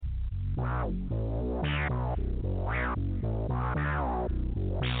Are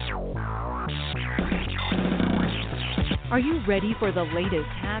you ready for the latest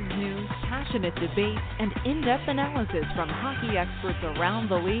Habs news, passionate debate, and in-depth analysis from hockey experts around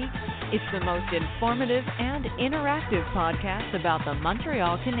the league? It's the most informative and interactive podcast about the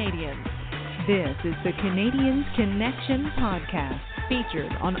Montreal Canadiens. This is the Canadiens Connection podcast,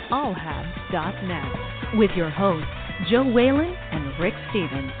 featured on allhabs.net, with your hosts, Joe Whalen and Rick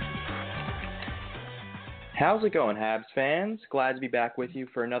Stevens. How's it going, Habs fans? Glad to be back with you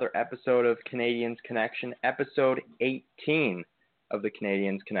for another episode of Canadiens Connection, episode 18 of the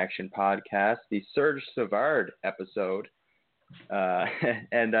Canadiens Connection podcast, the Serge Savard episode.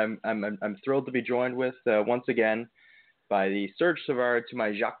 And I'm thrilled to be joined with once again by the Serge Savard to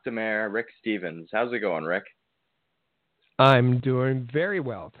my Jacques Demers, Rick Stevens. How's it going, Rick? I'm doing very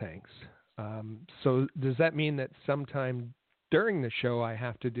well, thanks. So does that mean that sometime during the show I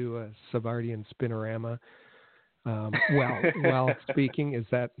have to do a Savardian spinorama? While speaking, is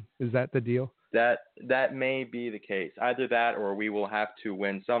that the deal? That may be the case. Either that, or we will have to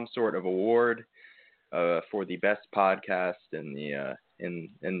win some sort of award for the best podcast in the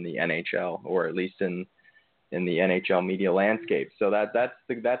NHL, or at least in the NHL media landscape. So that's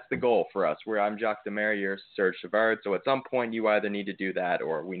the goal for us. Where I'm Jacques Demers, you're Serge Savard. So at some point, you either need to do that,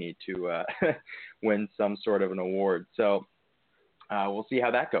 or we need to win some sort of an award. So we'll see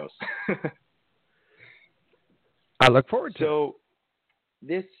how that goes. I look forward to it. So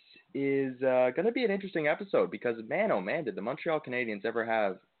this is going to be an interesting episode because, man, oh man, did the Montreal Canadiens ever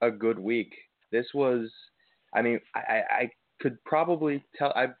have a good week. This was, I mean, I could probably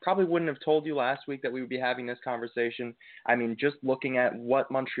tell, I probably wouldn't have told you last week that we would be having this conversation. I mean, just looking at what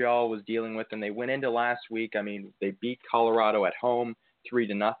Montreal was dealing with, and they went into last week, I mean, they beat Colorado at home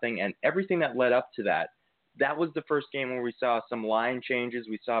 3-0, and everything that led up to that. That was the first game where we saw some line changes.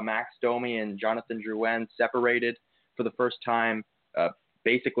 We saw Max Domi and Jonathan Drouin separated for the first time,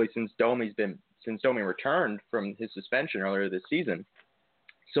 basically since Domi returned from his suspension earlier this season.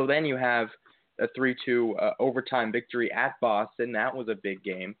 So then you have a 3-2 overtime victory at Boston. That was a big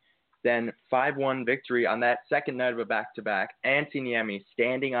game. Then 5-1 victory on that second night of a back-to-back. Antti Niemi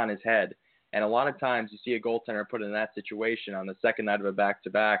standing on his head. And a lot of times you see a goaltender put in that situation on the second night of a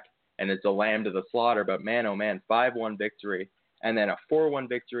back-to-back, and it's a lamb to the slaughter. But man, oh man, 5-1 victory. And then a 4-1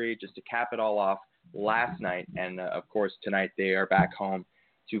 victory just to cap it all off last night. And, of course, tonight they are back home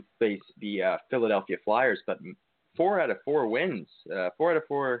to face the Philadelphia Flyers. But 4 out of 4 wins, 4 out of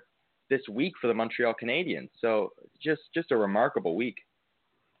 4 this week for the Montreal Canadiens. So just a remarkable week.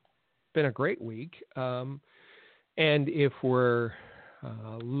 Been a great week. And if we're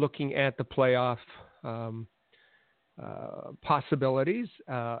looking at the playoff possibilities,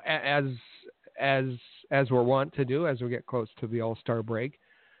 as we're wont to do as we get close to the All-Star break,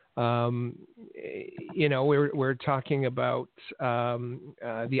 we're talking about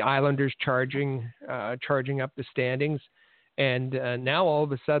the Islanders charging up the standings, and now all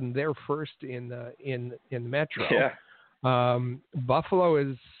of a sudden they're first in the Metro. Yeah. Buffalo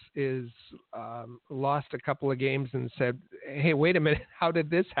is lost a couple of games and said, "Hey, wait a minute, how did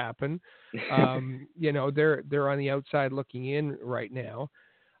this happen?" They're on the outside looking in right now.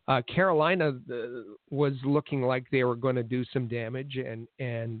 Carolina was looking like they were going to do some damage,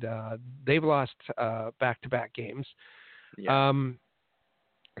 and they've lost back-to-back games. Yeah.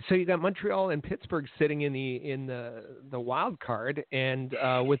 So you got Montreal and Pittsburgh sitting in the wild card, and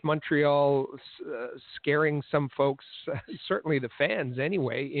with Montreal scaring some folks, certainly the fans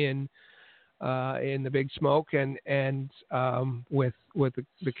anyway, in the Big Smoke, and with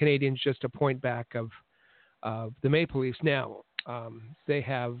the Canadiens just a point back of the Maple Leafs now.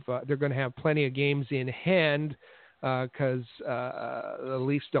 They're going to have plenty of games in hand because the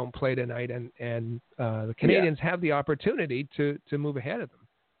Leafs don't play tonight, and the Canadiens have the opportunity to move ahead of them.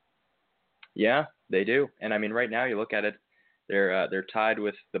 Yeah, they do. And I mean, right now you look at it, they're tied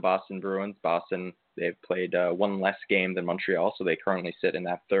with the Boston Bruins. Boston, they've played one less game than Montreal, so they currently sit in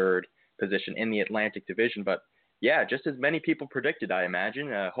that third position in the Atlantic Division. But yeah, just as many people predicted, I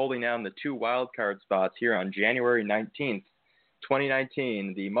imagine, holding down the 2 wild card spots here on January 19th.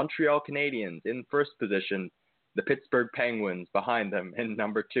 2019, the Montreal Canadiens in first position, the Pittsburgh Penguins behind them in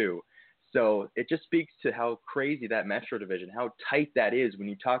number 2. So it just speaks to how crazy that Metro division, how tight that is when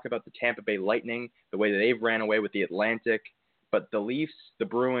you talk about the Tampa Bay Lightning, the way that they've ran away with the Atlantic. But the Leafs, the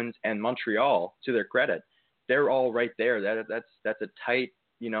Bruins, and Montreal, to their credit, they're all right there. That's a tight,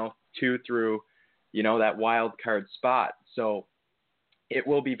 2 through, that wild card spot. So it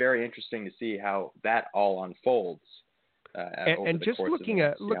will be very interesting to see how that all unfolds. And just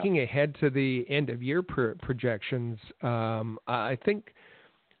looking ahead to the end of year projections, I think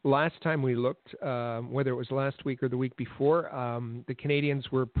last time we looked, whether it was last week or the week before, the Canadiens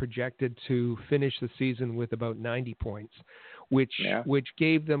were projected to finish the season with about 90 points, which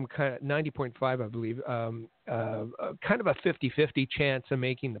gave them kind of 90.5, I believe, kind of a 50-50 chance of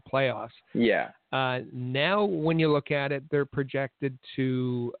making the playoffs. Yeah. Now, when you look at it, they're projected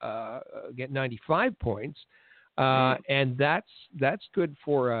to get 95 points. And that's good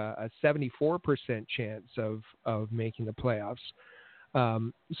for a 74% chance of making the playoffs.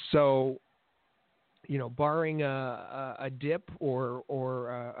 So, barring a dip or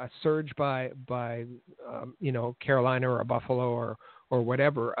a surge by Carolina or a Buffalo or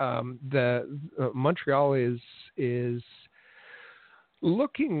whatever, the Montreal is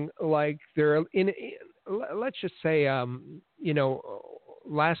looking like they're in. Let's just say,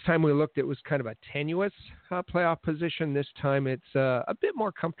 last time we looked, it was kind of a tenuous playoff position. This time, it's a bit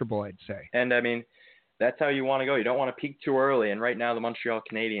more comfortable, I'd say. And I mean, that's how you want to go. You don't want to peak too early. And right now, the Montreal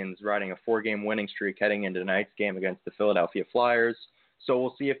Canadiens riding a 4-game winning streak heading into tonight's game against the Philadelphia Flyers. So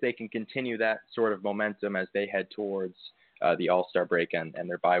we'll see if they can continue that sort of momentum as they head towards the All-Star break and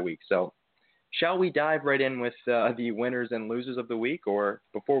their bye week. So shall we dive right in with the winners and losers of the week? Or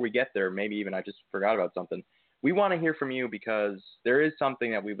before we get there, maybe even I just forgot about something. We want to hear from you because there is something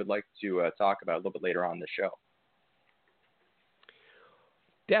that we would like to talk about a little bit later on in the show.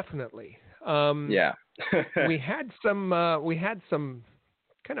 Definitely. Yeah. we had some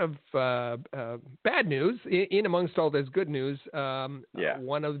kind of bad news in amongst all this good news.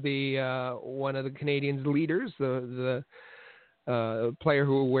 One of the Canadiens leaders, the player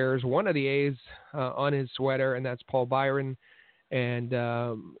who wears one of the A's on his sweater, and that's Paul Byron, and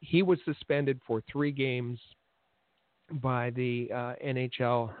he was suspended for 3 games by the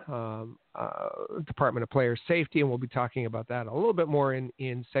NHL Department of Player Safety, and we'll be talking about that a little bit more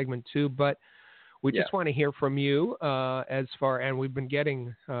in segment 2. But we just want to hear from you and we've been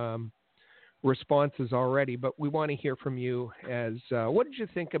getting responses already, but we want to hear from you as what did you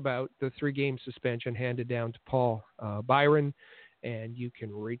think about the 3-game suspension handed down to Paul Byron? And you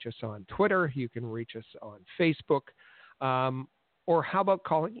can reach us on Twitter, you can reach us on Facebook, or how about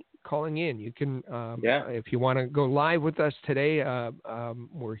calling in? You can, if you want to go live with us today,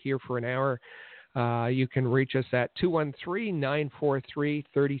 we're here for an hour. You can reach us at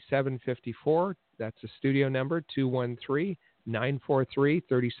 213-943-3754. That's the studio number,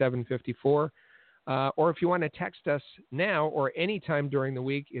 213-943-3754. Or if you want to text us now or anytime during the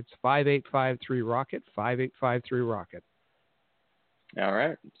week, it's 5853-ROCKET, 5853-ROCKET. All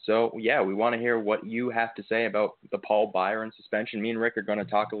right. So, we want to hear what you have to say about the Paul Byron suspension. Me and Rick are going to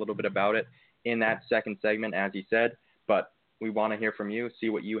talk a little bit about it in that second segment, as he said. But we want to hear from you, see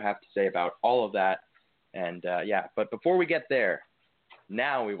what you have to say about all of that. And, but before we get there,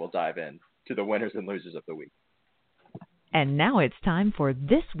 now we will dive in to the winners and losers of the week. And now it's time for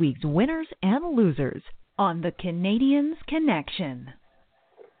this week's winners and losers on the Canadiens Connection.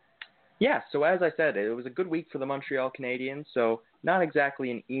 Yeah, so as I said, it was a good week for the Montreal Canadiens. So not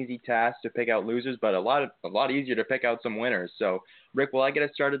exactly an easy task to pick out losers, but a lot easier to pick out some winners. So, Rick, will I get us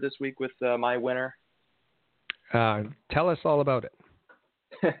started this week with my winner? Tell us all about it.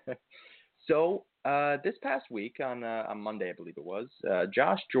 So this past week on Monday, I believe it was,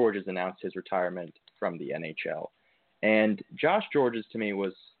 Josh Gorges announced his retirement from the NHL. And Josh Gorges, to me,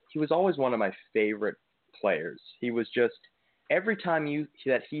 he was always one of my favorite players. He was just, every time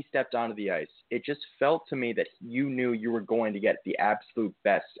that he stepped onto the ice, it just felt to me that you knew you were going to get the absolute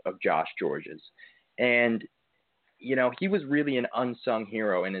best of Josh Gorges. And, he was really an unsung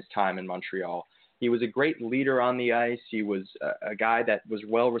hero in his time in Montreal. He was a great leader on the ice. He was a guy that was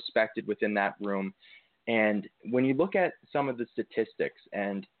well respected within that room. And when you look at some of the statistics,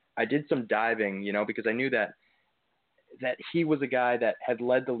 and I did some diving, because I knew that he was a guy that had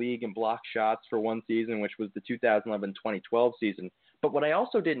led the league in block shots for one season, which was the 2011-2012 season. But what I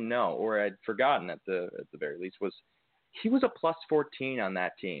also didn't know, or I'd forgotten at the very least, was he was a plus 14 on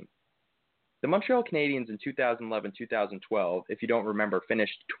that team. The Montreal Canadiens in 2011-2012, if you don't remember,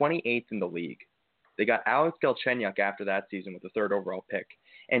 finished 28th in the league. They got Alex Galchenyuk after that season with the 3rd overall pick.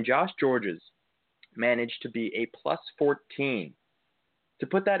 And Josh Gorges managed to be a plus 14. To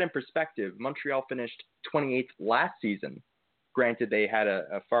put that in perspective, Montreal finished 28th last season. Granted, they had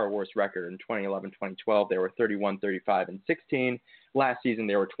a far worse record in 2011-2012. They were 31-35-16. Last season,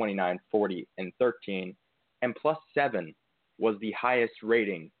 they were 29-40-13. And plus 7 was the highest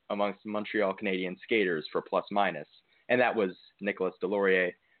rating amongst Montreal Canadiens skaters for plus minus. And that was Nicolas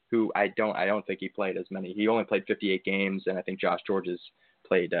Deslauriers, who I don't think he played as many. He only played 58 games, and I think Josh Gorges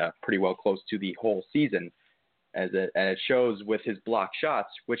played pretty well close to the whole season. And it shows with his block shots,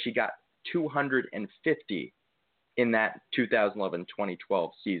 which he got 250 in that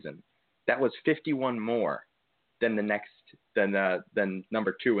 2011-2012 season. That was 51 more than than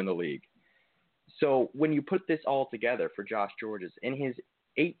number 2 in the league. So when you put this all together for Josh Gorges, in his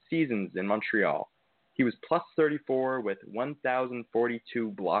 8 seasons in Montreal, he was plus 34 with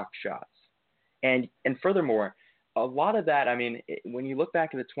 1,042 block shots. And furthermore, a lot of that, I mean, when you look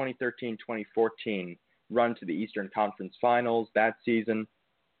back at the 2013-2014 run to the Eastern Conference Finals that season,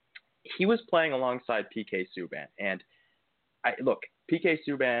 he was playing alongside PK Subban. And PK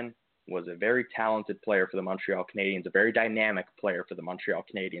Subban was a very talented player for the Montreal Canadiens, a very dynamic player for the Montreal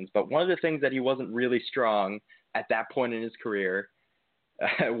Canadiens. But one of the things that he wasn't really strong at that point in his career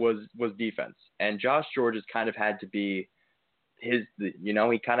was defense. And Josh Gorges kind of had to be he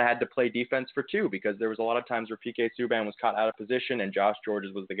kind of had to play defense for 2, because there was a lot of times where PK Subban was caught out of position and Josh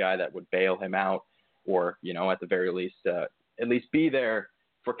Gorges was the guy that would bail him out, or, at the very least, at least be there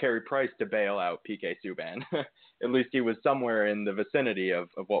for Carey Price to bail out PK Subban. At least he was somewhere in the vicinity of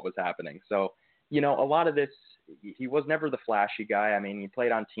what was happening. So, a lot of this, he was never the flashy guy. I mean, he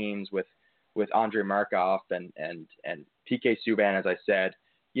played on teams with Andrei Markov and PK Subban, as I said,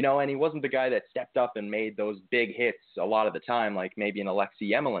 and he wasn't the guy that stepped up and made those big hits a lot of the time, like maybe an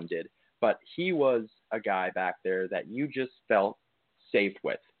Alexei Emelin did. But he was a guy back there that you just felt safe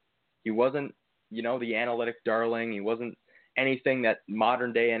with. He wasn't, the analytic darling. He wasn't anything that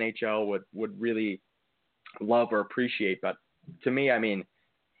modern day NHL would really love or appreciate. But to me, I mean,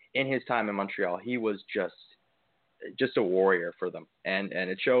 in his time in Montreal, he was just a warrior for them. And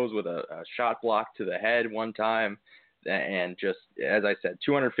it shows with a shot block to the head one time, and just, as I said,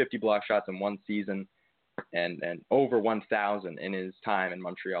 250 block shots in one season, and over 1,000 in his time in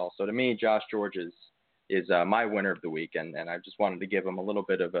Montreal. So to me, Josh Gorges is my winner of the week, and I just wanted to give him a little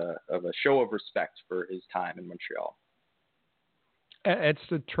bit of a show of respect for his time in Montreal. It's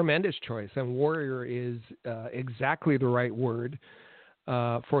a tremendous choice, and warrior is exactly the right word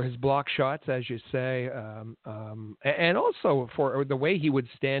for his block shots, as you say, and also for the way he would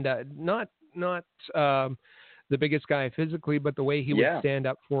stand out, not the biggest guy physically, but the way he would stand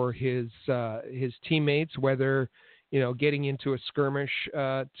up for his teammates, whether getting into a skirmish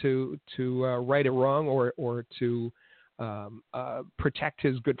to right a wrong or to protect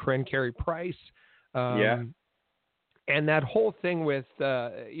his good friend Carey Price. And that whole thing with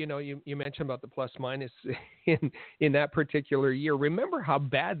you mentioned about the plus minus in that particular year. Remember how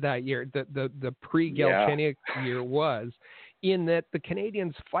bad that year, the pre-Galchenyuk year was, in that the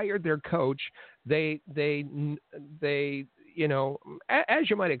Canadiens fired their coach. They as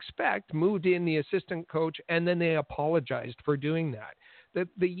you might expect, moved in the assistant coach, and then they apologized for doing that.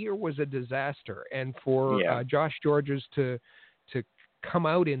 The year was a disaster, and for Josh Gorges to come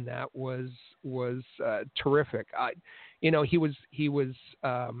out in that was terrific. He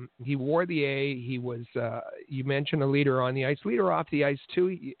wore the A. He was you mentioned a leader on the ice, leader off the ice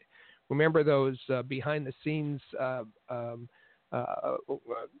too. Remember those behind the scenes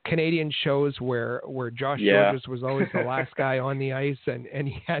Canadian shows where Josh Gorges was always the last guy on the ice, and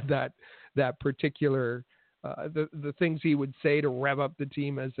he had that particular the things he would say to rev up the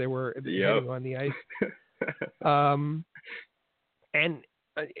team as they were getting on the ice. And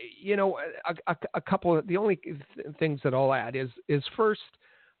a couple of the only things that I'll add is first,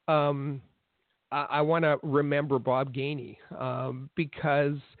 I want to remember Bob Gainey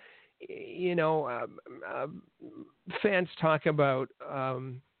because fans talk about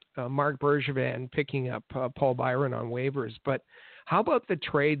Marc Bergevin picking up Paul Byron on waivers, but how about the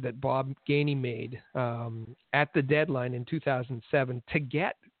trade that Bob Gainey made at the deadline in 2007 to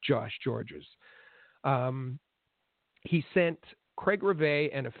get Josh Gorges? He sent Craig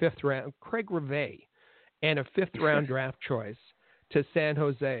Rivet and a fifth round draft choice to San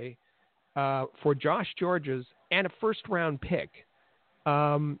Jose for Josh Gorges and a first round pick.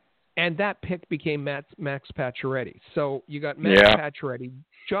 And that pick became Max Pacioretty. So you got Max Pacioretty,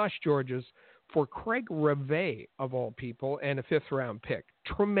 Josh Gorges for Craig Rivet, of all people, and a fifth round pick.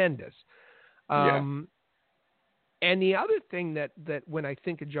 Tremendous. And the other thing that when I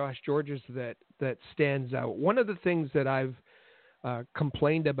think of Josh Gorges that stands out, one of the things that I've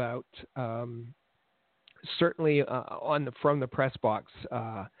complained about, certainly from the press box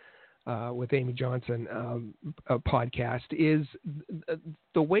with Amy Johnson podcast, is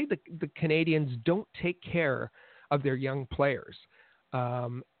the way the Canadians don't take care of their young players,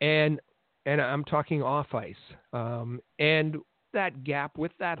 and I'm talking off ice, and that gap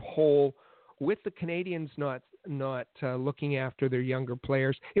with that hole with the Canadians not looking after their younger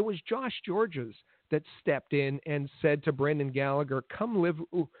players. It was Josh Gorges that stepped in and said to Brendan Gallagher, come live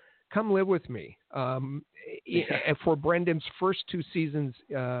with me, for Brendan's first 2 seasons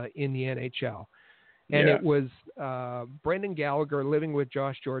in the NHL. And Yeah. it was Brendan Gallagher living with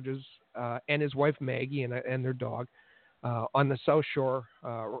Josh Georges and his wife Maggie and their dog on the South Shore,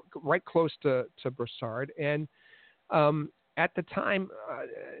 right close to Brossard. And at the time,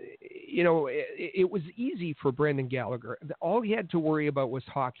 it was easy for Brendan Gallagher. All he had to worry about was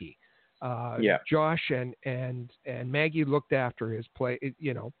hockey. Josh and Maggie looked after his play.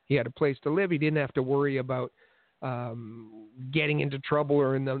 He had a place to live. He didn't have to worry about getting into trouble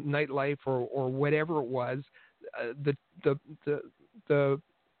or in the nightlife or whatever it was. The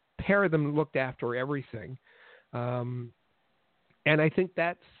pair of them looked after everything, and I think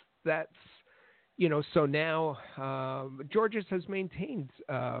that's so now Georges has maintained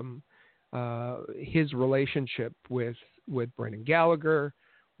his relationship with Brendan Gallagher,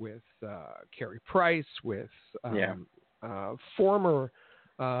 with Carey Price, with former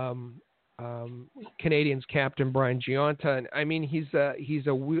Canadiens captain Brian Gionta. And I mean, he's a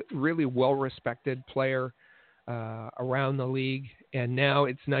really well-respected player around the league, and now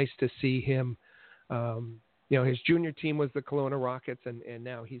it's nice to see him. His junior team was the Kelowna Rockets, and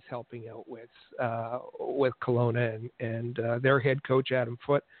now he's helping out with Kelowna and their head coach Adam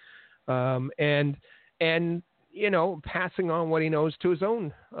Foote, and passing on what he knows to his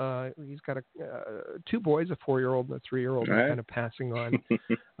own. He's got two boys, a 4-year-old and a 3-year-old, right. Kind of passing on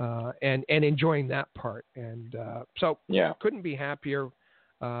and enjoying that part. And couldn't be happier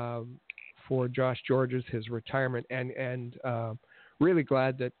for Josh Georges, his retirement, and really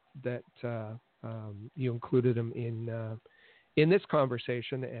glad that you included him in this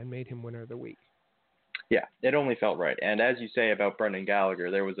conversation and made him winner of the week. Yeah, it only felt right. And as you say about Brendan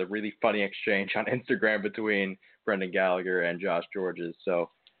Gallagher, there was a really funny exchange on Instagram between Brendan Gallagher and Josh Georges. So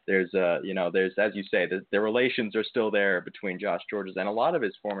there's as you say, the relations are still there between Josh Georges and a lot of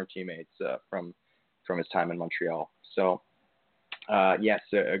his former teammates from his time in Montreal. So yes,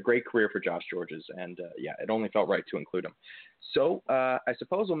 a great career for Josh Georges, and it only felt right to include him. So I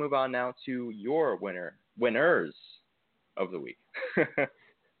suppose we'll move on now to your winners of the week.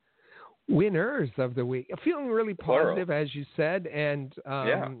 Winners of the week. Feeling really positive, as you said, and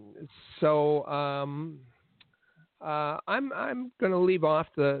so I'm going to leave off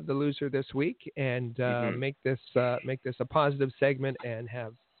the loser this week and make this a positive segment and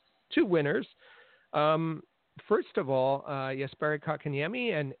have two winners. First of all, Jesperi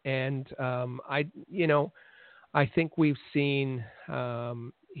Kotkaniemi, and I think we've seen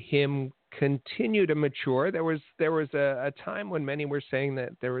him continue to mature. There was a time when many were saying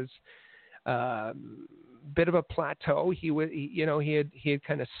that there was bit of a plateau. He had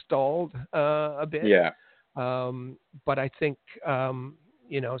kind of stalled a bit. Yeah. But I think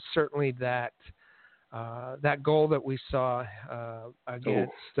certainly that goal that we saw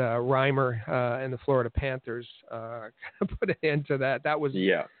against Reimer and the Florida Panthers put an end to that. That was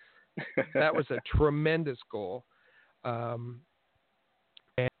that was a tremendous goal. And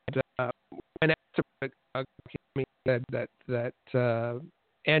when said that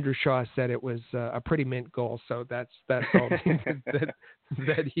Andrew Shaw said it was a pretty mint goal, so that's all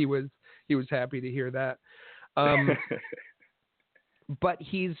that he was happy to hear that. But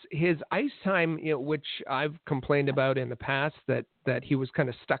his ice time, which I've complained about in the past, that he was kind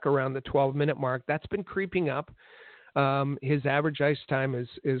of stuck around the 12-minute mark, that's been creeping up. His average ice time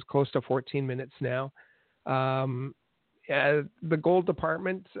is close to 14 minutes now. The goal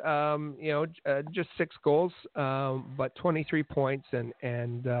department, just 6 goals, but 23 points, and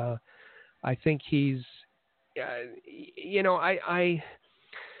I think he's,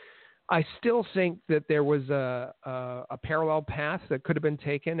 I still think that there was a parallel path that could have been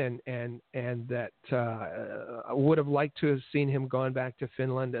taken, and that I would have liked to have seen him gone back to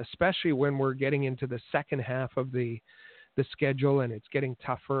Finland, especially when we're getting into the second half of the schedule and it's getting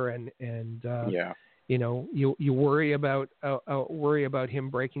tougher, and you worry about him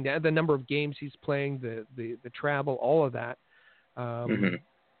breaking down, the number of games he's playing, the travel, all of that.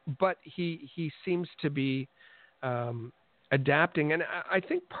 But he seems to be adapting, and I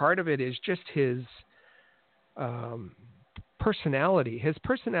think part of it is just his personality. His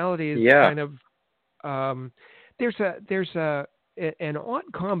personality is kind of there's an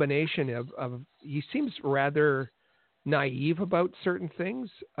odd combination of he seems rather naive about certain things,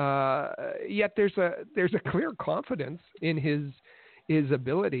 yet there's a clear confidence in his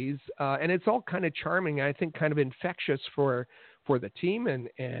abilities, and it's all kind of charming. I think kind of infectious for the team, and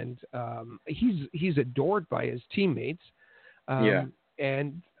he's adored by his teammates. I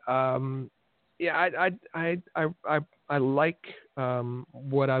like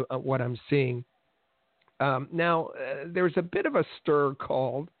what I'm seeing. Now there's a bit of a stir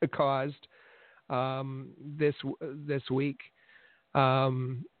caused this week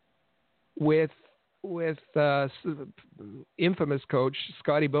with infamous coach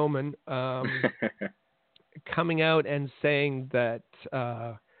Scotty Bowman coming out and saying that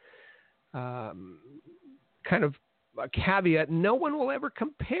kind of a caveat: no one will ever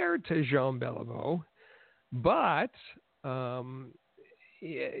compare to Jean Beliveau, but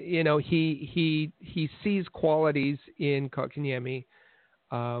he sees qualities in Kotkaniemi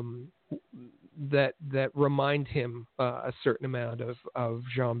that remind him a certain amount of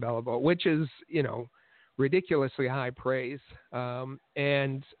Jean Beliveau, which is, ridiculously high praise.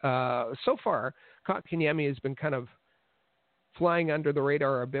 And so far, Kotkaniemi has been kind of flying under the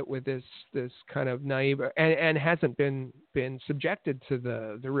radar a bit with this kind of naive and hasn't been subjected to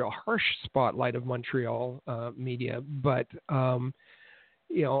the real harsh spotlight of Montreal media. But I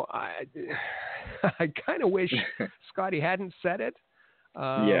kind of wish Scotty hadn't said it.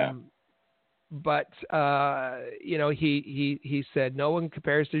 But he said no one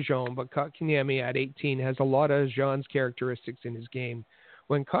compares to Jean, but Kotkaniemi at 18 has a lot of Jean's characteristics in his game.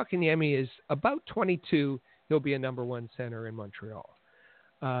 When Kotkaniemi is about 22, he'll be a number one center in Montreal.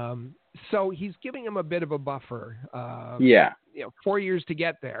 So he's giving him a bit of a buffer. 4 years to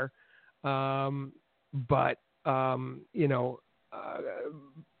get there. But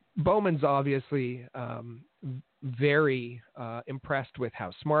Bowman's obviously very impressed with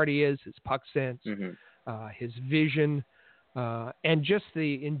how smart he is, his puck sense, his vision, and just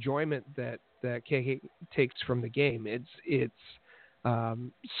the enjoyment that KK takes from the game. It's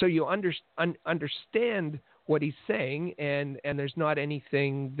so you understand what he's saying, and there's not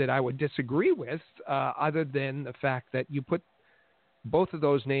anything that I would disagree with, other than the fact that you put both of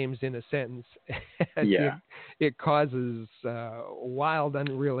those names in a sentence, it causes wild,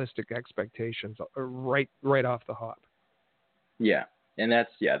 unrealistic expectations right off the hop. Yeah, and that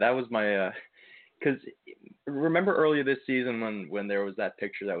was my because remember earlier this season when there was that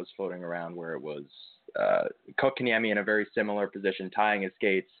picture that was floating around where it was Kotkaniemi in a very similar position, tying his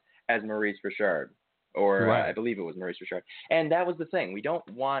skates as Maurice Richard, or right. I believe it was Maurice Richard, and that was the thing. We don't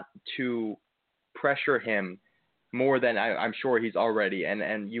want to pressure him more than I'm sure he's already.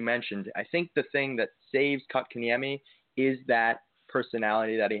 And you mentioned, I think the thing that saves Kotkaniemi is that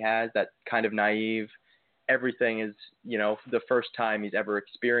personality that he has, that kind of naive, everything is, the first time he's ever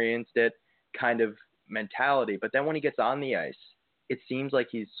experienced it kind of mentality. But then when he gets on the ice, it seems like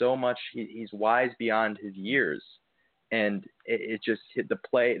he's wise beyond his years. And it just the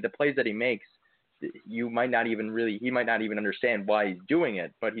plays that he makes, he might not even understand why he's doing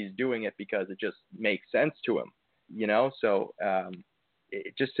it, but he's doing it because it just makes sense to him. So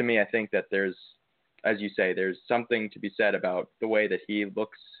just to me, I think that there's, as you say, there's something to be said about the way that he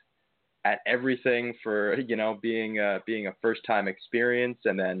looks at everything for, being a first time experience.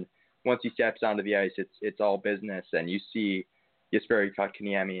 And then once he steps onto the ice, it's all business. And you see Jesperi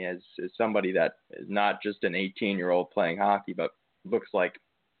Kotkaniemi as somebody that is not just an 18-year-old playing hockey, but looks like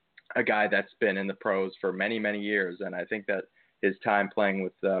a guy that's been in the pros for many, many years. And I think that his time playing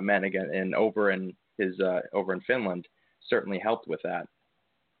with men again and over in Finland certainly helped with that.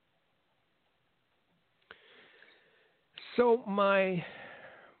 So my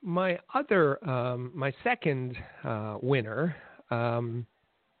second winner,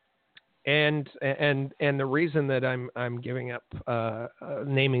 and the reason that I'm giving up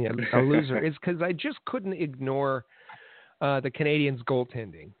naming a loser is because I just couldn't ignore the Canadiens'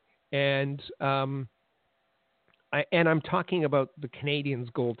 goaltending, and I'm talking about the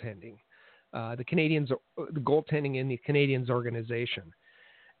Canadiens' goaltending. The goaltending in the Canadiens organization.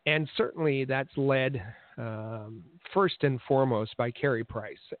 And certainly that's led first and foremost by Carey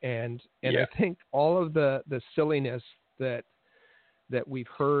Price. And I think all of the silliness that we've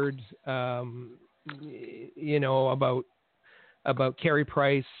heard, about Carey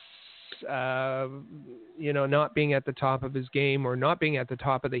Price, not being at the top of his game or not being at the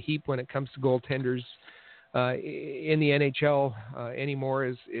top of the heap when it comes to goaltenders in the NHL anymore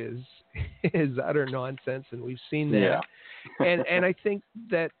is utter nonsense, and we've seen that. And I think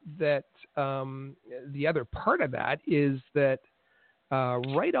that the other part of that is that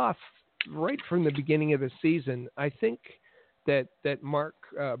right from the beginning of the season, I think that Marc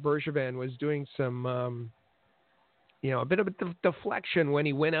Bergevin was doing some a bit of a deflection when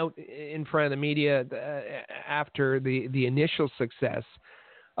he went out in front of the media after the initial success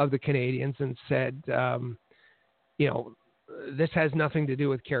of the Canadiens and said, this has nothing to do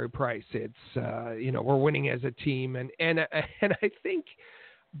with Carey Price. It's, we're winning as a team. And I think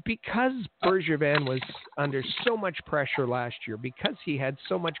because Bergevin was under so much pressure last year, because he had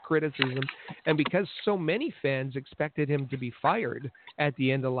so much criticism, and because so many fans expected him to be fired at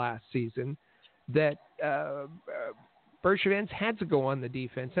the end of last season, that Bergevin's had to go on the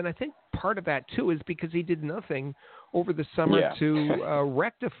defense, and I think part of that too is because he did nothing over the summer to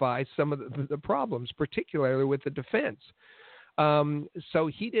rectify some of the problems, particularly with the defense. So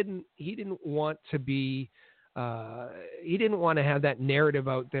he didn't want to be he didn't want to have that narrative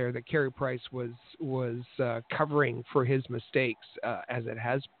out there that Carey Price was covering for his mistakes as it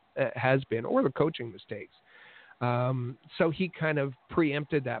has been, or the coaching mistakes. So he kind of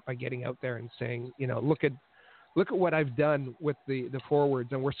preempted that by getting out there and saying, look at what I've done with the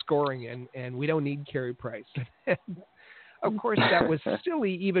forwards, and we're scoring, and we don't need Carey Price. Of course, that was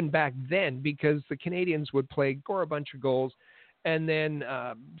silly even back then, because the Canadians would score a bunch of goals and then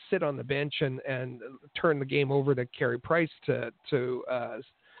sit on the bench and turn the game over to Carey Price to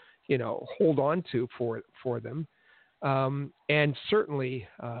hold on to for them. And certainly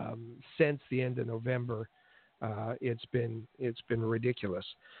since the end of November, it's been ridiculous.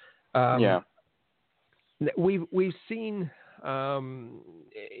 We've seen, the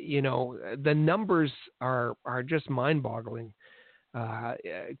numbers are just mind-boggling.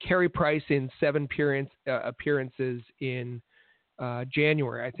 Carey Price in 7 appearances in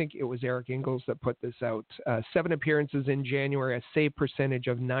January. I think it was Eric Ingles that put this out. 7 appearances in January, a save percentage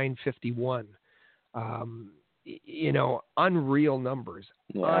of .951. Unreal numbers.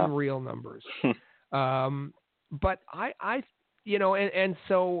 Yeah. Unreal numbers. But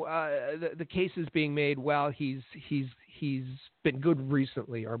so the case is being made, well, he's been good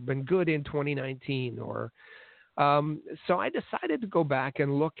recently, or been good in 2019, or so I decided to go back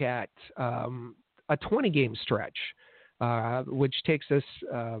and look at a 20-game stretch, which takes us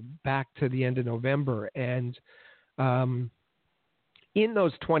back to the end of November. And in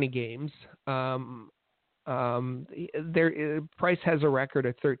those 20 games, Price has a record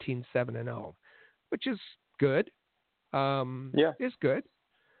of 13-7-0, which is good. Is good.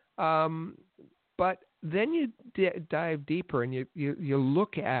 But then you dive deeper and you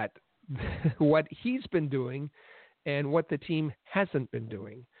look at what he's been doing and what the team hasn't been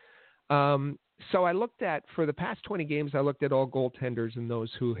doing. So I looked at, for the past 20 games, I looked at all goaltenders and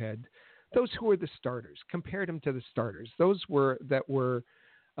those who were the starters, compared them to the starters. Those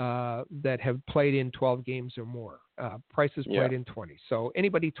that have played in 12 games or more. Price has played in 20. So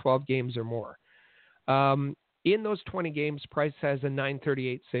anybody 12 games or more. In those 20 games, Price has a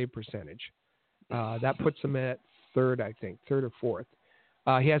 .938 save percentage. That puts him at third or fourth.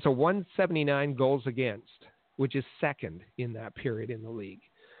 He has a .179 goals against, which is second in that period in the league.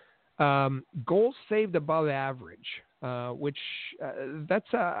 Goals saved above average, which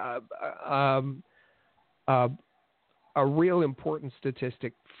that's a real important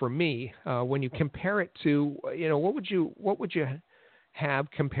statistic for me. When you compare it to, what would you have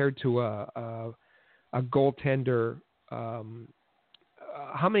compared to a goaltender?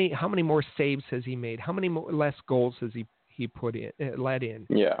 How many more saves has he made? How many less goals has he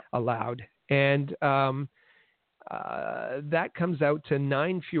allowed? And that comes out to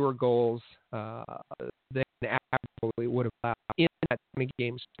 9 fewer goals than average would have allowed in that 20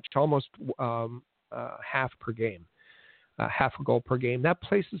 games, almost half per game, half a goal per game. That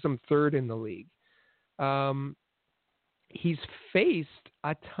places him third in the league. He's faced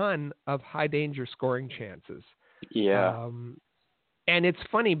a ton of high danger scoring chances. Yeah. And it's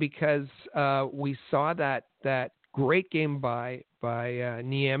funny because we saw that great game by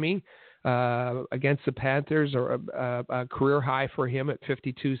Niemi against the Panthers, or a career high for him at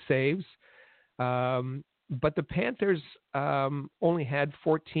 52 saves. But the Panthers only had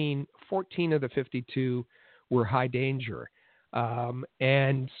 14 of the 52 were high danger.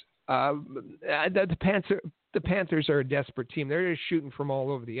 And the Panthers are a desperate team. They're just shooting from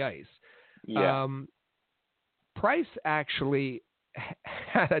all over the ice. Yeah. Price actually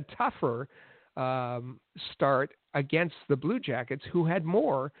had a tougher start against the Blue Jackets, who had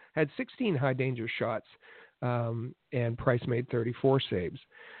 16 high danger shots, and Price made 34 saves.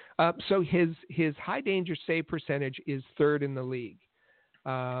 So his high danger save percentage is third in the league.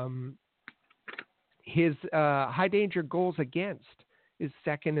 His high danger goals against is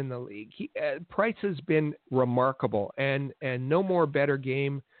second in the league. Price has been remarkable, and no more better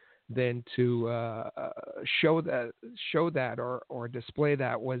game than to show that or display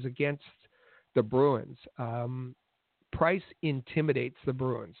that was against the Bruins. Price intimidates the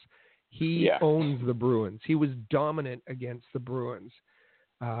Bruins. He owns the Bruins. He was dominant against the Bruins,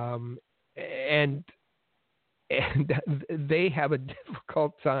 and they have a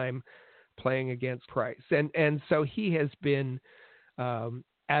difficult time playing against Price, and so he has been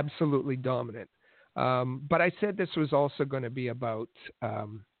absolutely dominant. But I said this was also going to be about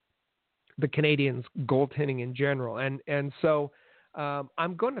the Canadiens' goaltending in general, and so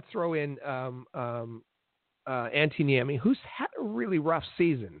I'm going to throw in Antti Niemi, who's had a really rough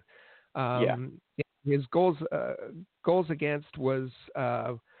season. His goals against was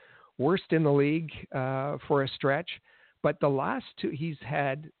worst in the league for a stretch, but the last two, he's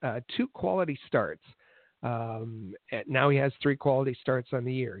had 2 quality starts. Now he has 3 quality starts on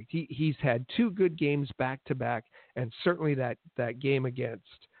the year. He's had 2 good games back to back, and certainly that game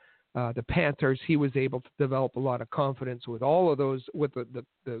against the Panthers, he was able to develop a lot of confidence with all of those, with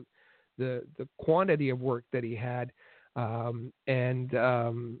the quantity of work that he had,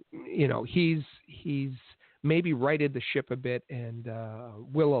 he's maybe righted the ship a bit, and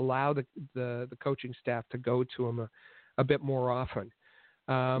will allow the coaching staff to go to him a bit more often.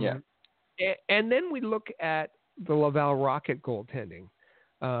 And then we look at the Laval Rocket goaltending.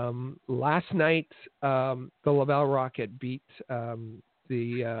 Last night, the Laval Rocket beat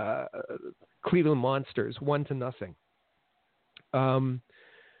the Cleveland Monsters 1-0.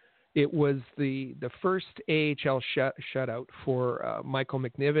 It was the first AHL shutout for Michael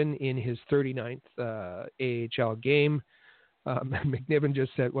McNiven in his 39th AHL game. McNiven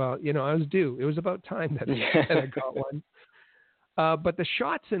just said, well, I was due. It was about time that I got one. But the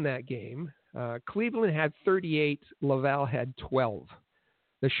shots in that game, Cleveland had 38, Laval had 12.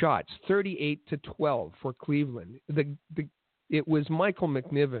 The shots, 38-12 for Cleveland. It was Michael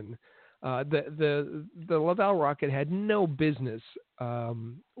McNiven. The Laval Rocket had no business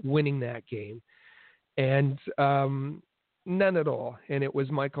winning that game, and none at all. And it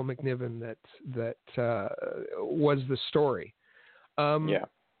was Michael McNiven that was the story.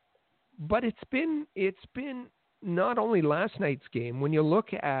 But it's been not only last night's game. When you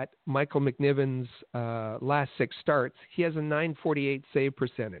look at Michael McNiven's last 6 starts, he has a .948 save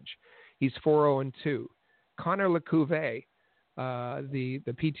percentage. He's 4-0-2. Connor Lecouvé, the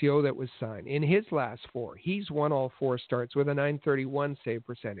PTO that was signed, in his last 4, he's won all 4 starts with a .931 save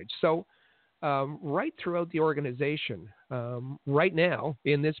percentage. So right throughout the organization, right now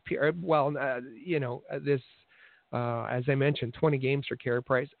in this period, this as I mentioned, 20 games for Carey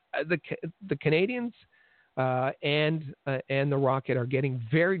Price. The Canadians and the Rocket are getting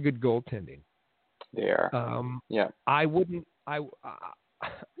very good goaltending. They are.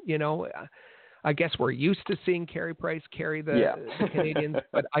 I guess we're used to seeing Carey Price carry the Canadians,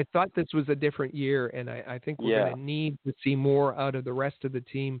 but I thought this was a different year, and I think we're going to need to see more out of the rest of the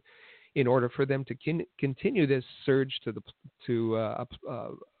team in order for them to continue this surge to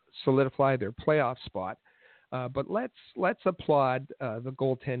solidify their playoff spot. But let's applaud the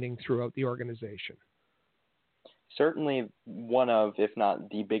goaltending throughout the organization. Certainly one of, if not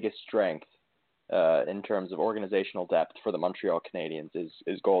the biggest strength in terms of organizational depth for the Montreal Canadiens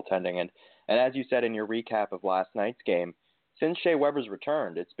is goaltending. And as you said in your recap of last night's game, since Shea Weber's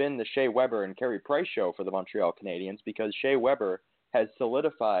returned, it's been the Shea Weber and Carey Price show for the Montreal Canadiens, because Shea Weber has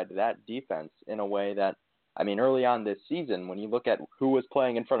solidified that defense in a way that, early on this season, when you look at who was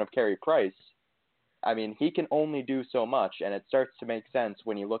playing in front of Carey Price, he can only do so much, and it starts to make sense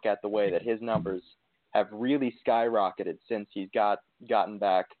when you look at the way that his numbers have really skyrocketed since he's gotten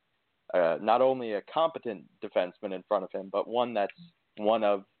back not only a competent defenseman in front of him, but one that's one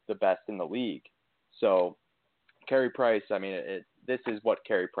of the best in the league. So Carey Price, this is what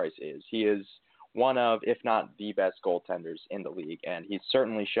Carey Price is. He is one of, if not the best goaltenders in the league, and he's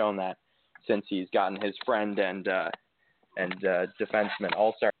certainly shown that since he's gotten his friend and defenseman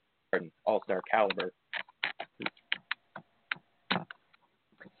all-star caliber.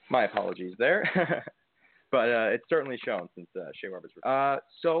 My apologies there. But it's certainly shown since Shea Weber's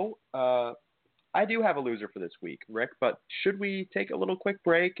So I do have a loser for this week, Rick, but should we take a little quick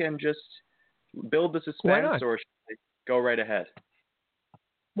break and just build the suspense, or should we go right ahead?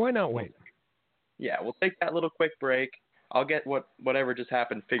 Why not wait? Yeah, we'll take that little quick break. I'll get whatever just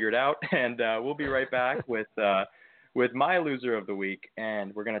happened figured out, and we'll be right back with my loser of the week,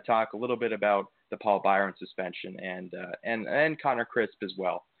 and we're going to talk a little bit about the Paul Byron suspension and Connor Crisp as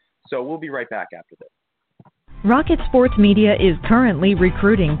well. So we'll be right back after this. Rocket Sports Media is currently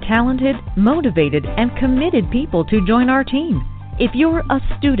recruiting talented, motivated, and committed people to join our team. If you're a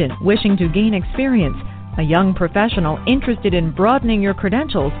student wishing to gain experience, a young professional interested in broadening your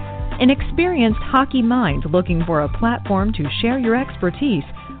credentials, an experienced hockey mind looking for a platform to share your expertise,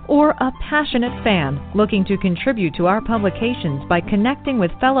 or a passionate fan looking to contribute to our publications by connecting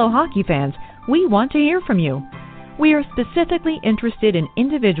with fellow hockey fans, we want to hear from you. We are specifically interested in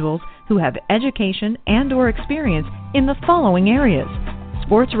individuals who have education and/or experience in the following areas: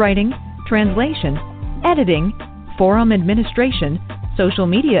 sports writing, translation, editing, forum administration, social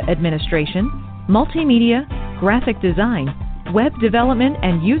media administration, multimedia, graphic design, web development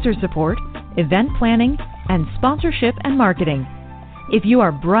and user support, event planning, and sponsorship and marketing. If you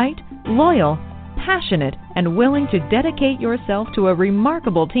are bright, loyal, passionate, and willing to dedicate yourself to a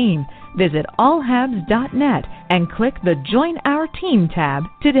remarkable team, visit allhabs.net and click the Join Our Team tab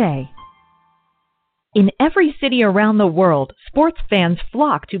today. In every city around the world, sports fans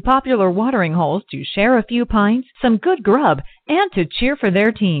flock to popular watering holes to share a few pints, some good grub, and to cheer for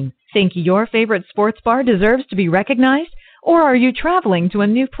their team. Think your favorite sports bar deserves to be recognized? Or are you traveling to a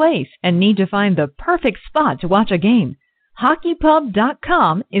new place and need to find the perfect spot to watch a game?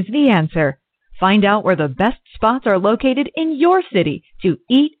 HockeyPub.com is the answer. Find out where the best spots are located in your city to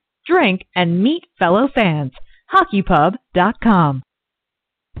eat, drink, and meet fellow fans. HockeyPub.com.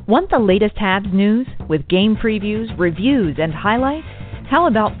 Want the latest Habs news with game previews, reviews, and highlights? How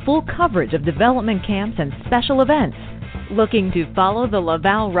about full coverage of development camps and special events? Looking to follow the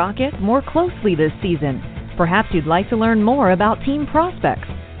Laval Rockets more closely this season? Perhaps you'd like to learn more about team prospects.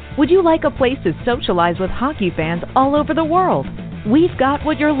 Would you like a place to socialize with hockey fans all over the world? We've got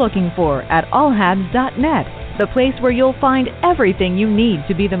what you're looking for at allhabs.net, the place where you'll find everything you need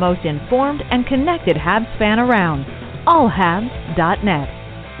to be the most informed and connected Habs fan around. allhabs.net.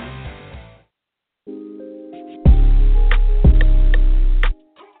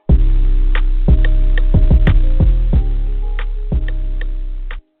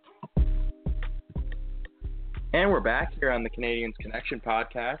 And we're back here on the Canadians Connection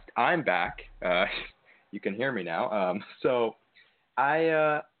podcast. I'm back. You can hear me now. So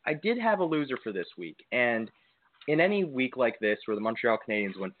I did have a loser for this week. And in any week like this where the Montreal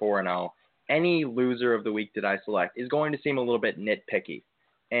Canadiens went 4-0, any loser of the week that I select is going to seem a little bit nitpicky.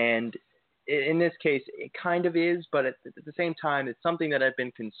 And in this case, it kind of is, but at the same time, it's something that I've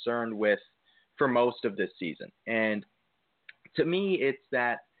been concerned with for most of this season. And to me, it's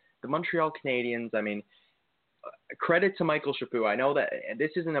that the Montreal Canadiens, I mean, credit to Michael Chaput. I know that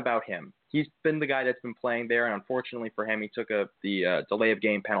this isn't about him. He's been the guy that's been playing there, and unfortunately for him, he took the delay of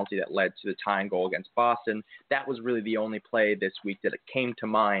game penalty that led to the tying goal against Boston. That was really the only play this week that came to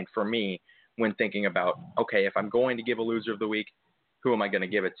mind for me when thinking about, okay, if I'm going to give a loser of the week, who am I going to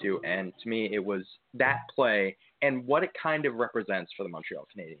give it to? And to me, it was that play and what it kind of represents for the Montreal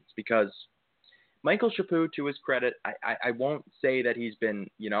Canadiens. Because Michael Chaput, to his credit, I won't say that he's been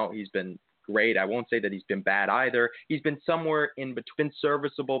great. I won't say that he's been bad either. He's been somewhere in between,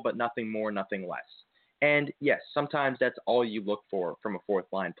 serviceable, but nothing more, nothing less. And yes, sometimes that's all you look for from a fourth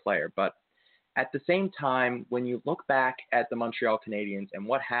line player. But at the same time, when you look back at the Montreal Canadiens and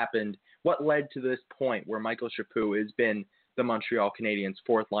what happened, what led to this point where Michael Chaput has been the Montreal Canadiens'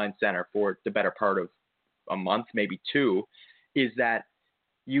 fourth line center for the better part of a month, maybe two, is that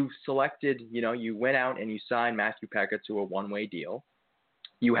you selected, you went out and you signed Matthew Pekka to a one-way deal.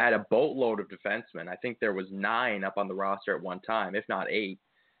 You had a boatload of defensemen. I think there was 9 up on the roster at one time, if not 8.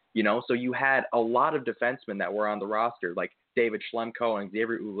 So you had a lot of defensemen that were on the roster, like David Schlemko and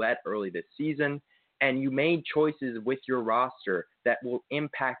Xavier Ouellet early this season. And you made choices with your roster that will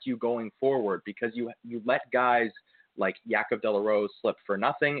impact you going forward because you let guys like Jakob de la Rose slip for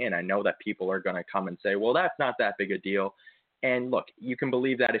nothing. And I know that people are going to come and say, well, that's not that big a deal. And look, you can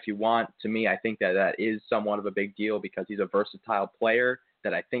believe that if you want. To me, I think that is somewhat of a big deal because he's a versatile player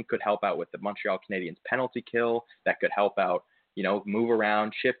that I think could help out with the Montreal Canadiens penalty kill, that could help out, move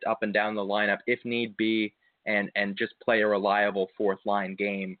around, shift up and down the lineup if need be, and just play a reliable fourth line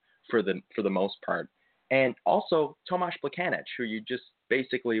game for the most part. And also Tomáš Plekanec, who you just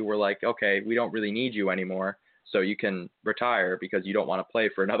basically were like, okay, we don't really need you anymore, so you can retire because you don't want to play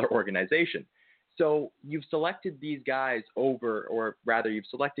for another organization. So you've selected these guys you've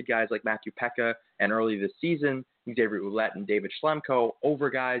selected guys like Matthew Pekka and early this season, Xavier Ouellet and David Schlemko over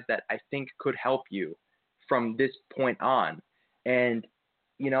guys that I think could help you from this point on. And,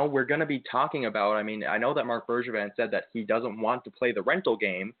 we're going to be talking about, I know that Marc Bergevin said that he doesn't want to play the rental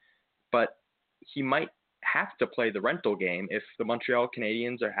game, but he might have to play the rental game if the Montreal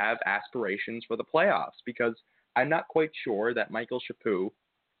Canadiens have aspirations for the playoffs, because I'm not quite sure that Michael Chaput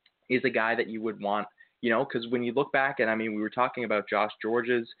is a guy that you would want, because when you look back and, we were talking about Josh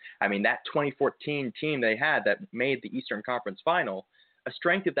George's, that 2014 team they had that made the Eastern Conference Final, a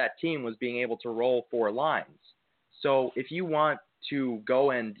strength of that team was being able to roll 4 lines. So if you want to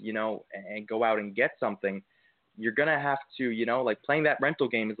go and go out and get something, you're going to have to, playing that rental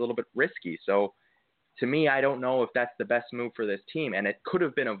game is a little bit risky. So to me, I don't know if that's the best move for this team. And it could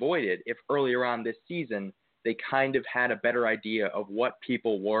have been avoided if earlier on this season, they kind of had a better idea of what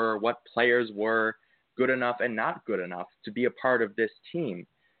people were, what players were good enough and not good enough to be a part of this team.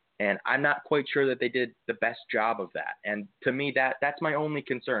 And I'm not quite sure that they did the best job of that. And to me, that's my only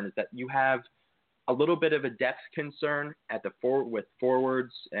concern, is that you have a little bit of a depth concern at with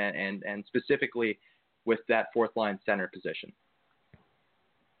forwards and specifically with that fourth line center position.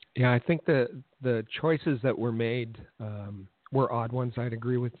 Yeah, I think the choices that were made were odd ones. I'd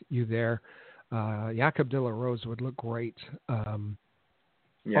agree with you there. Jakob de la Rose would look great on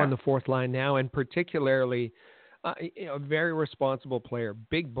the fourth line now, and particularly a very responsible player,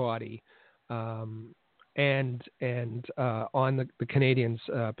 big body, and on the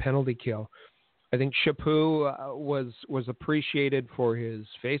Canadiens' penalty kill. I think Chaput was appreciated for his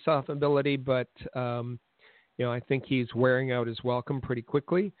face-off ability, but I think he's wearing out his welcome pretty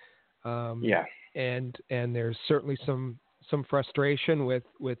quickly. And there's certainly some frustration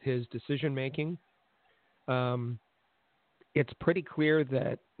with his decision making. It's pretty clear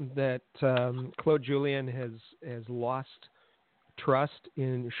that Claude Julien has lost trust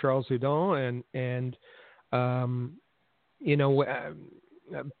in Charles Hudon, and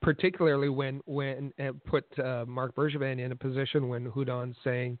particularly when put Marc Bergevin in a position when Hudon's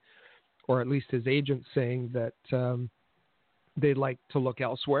saying, or at least his agent saying, that they'd like to look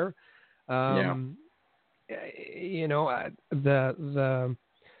elsewhere. The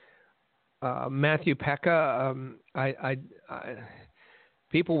Matthew Pekka,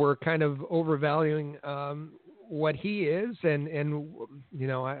 people were kind of overvaluing what he is, and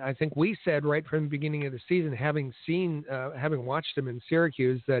I think we said right from the beginning of the season, having watched him in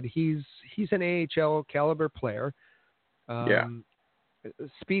Syracuse, that he's an AHL caliber player.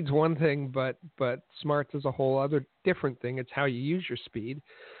 Speed's one thing, but smarts is a whole other different thing. It's how you use your speed.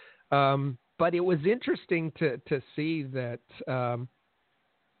 But it was interesting to see that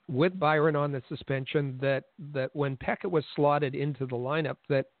with Byron on the suspension, that when Pekka was slotted into the lineup,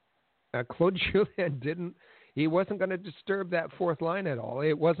 that Claude Julien wasn't going to disturb that fourth line at all.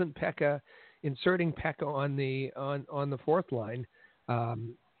 It wasn't Pekka inserting Pekka on the fourth line.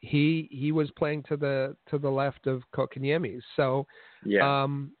 He was playing to the left of Kotkaniemi. So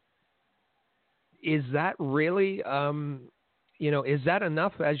is that really is that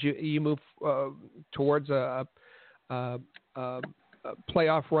enough as you move towards a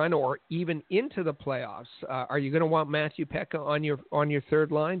playoff run, or even into the playoffs? Are you going to want Matthew Pekka on your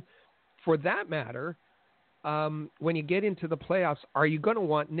third line? For that matter, when you get into the playoffs, are you going to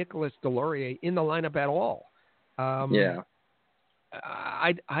want Nicolas Deslauriers in the lineup at all? I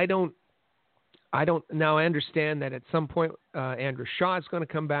don't. Now I understand that at some point Andrew Shaw is going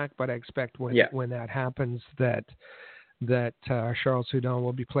to come back, but I expect when that happens that Charles Hudon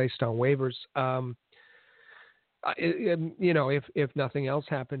will be placed on waivers. If nothing else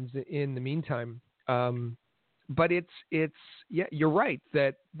happens in the meantime. But it's you're right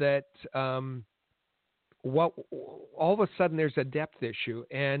that all of a sudden there's a depth issue,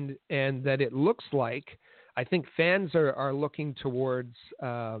 and that it looks like, I think fans are looking towards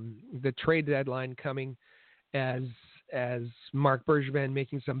the trade deadline coming as Marc Bergevin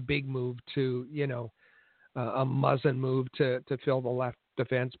making some big move to, a Muzzin move to fill the left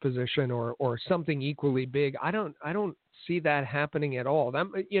defense position or something equally big. I don't see that happening at all. That,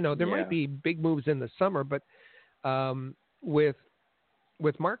 there might be big moves in the summer, but with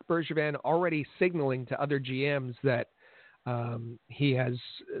Marc Bergevin already signaling to other GMs that he has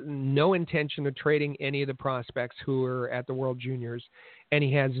no intention of trading any of the prospects who are at the World Juniors, and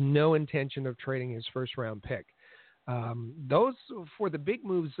he has no intention of trading his first round pick. Those, for the big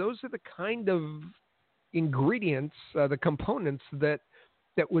moves, those are the kind of ingredients, the components that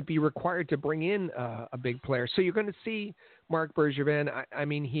would be required to bring in a big player. So you're going to see Marc Bergevin. I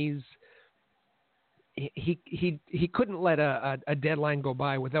mean, he couldn't let a deadline go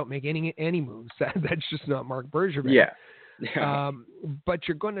by without making any moves. That's just not Marc Bergevin. Yeah. But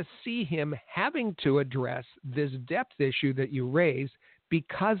you're going to see him having to address this depth issue that you raised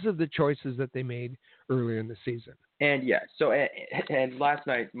because of the choices that they made earlier in the season. And and last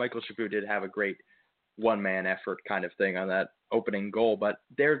night Michael Chaput did have a great one-man effort kind of thing on that opening goal, but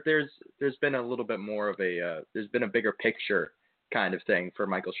there's been a little bit more of there's been a bigger picture kind of thing for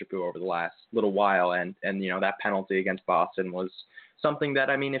Michael Chaput over the last little while, and that penalty against Boston was something that,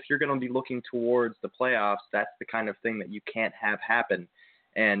 I mean, if you're going to be looking towards the playoffs, that's the kind of thing that you can't have happen.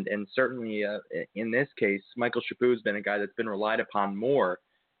 And certainly in this case, Michael Chaput has been a guy that's been relied upon more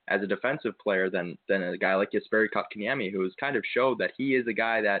as a defensive player than a guy like Jesperi Kotkaniemi, who has kind of showed that he is a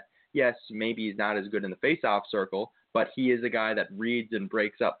guy that, yes, maybe he's not as good in the face-off circle, but he is a guy that reads and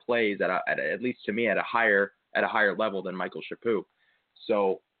breaks up plays at least to me at a higher level than Michael Chaput.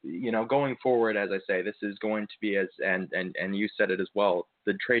 So, going forward, as I say, this is going to be and you said it as well,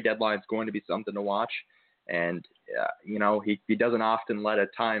 the trade deadline is going to be something to watch. And, he doesn't often let a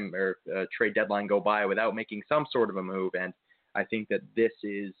time or a trade deadline go by without making some sort of a move. And I think that this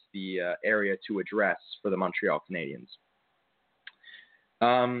is the area to address for the Montreal Canadiens.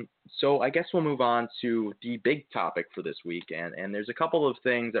 So I guess we'll move on to the big topic for this week, and there's a couple of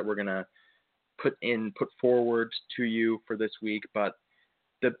things that we're gonna put forward to you for this week, but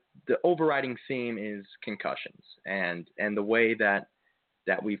the overriding theme is concussions and the way that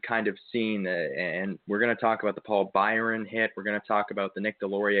we've kind of seen, and we're going to talk about the Paul Byron hit. We're going to talk about the Nick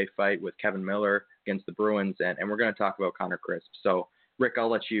Deslauriers fight with Kevin Miller against the Bruins, and we're going to talk about Connor Crisp. So, Rick, I'll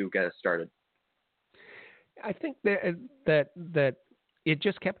let you get us started. I think that it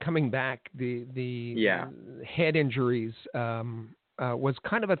just kept coming back. The head injuries was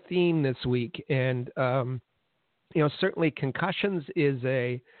kind of a theme this week, and certainly concussions is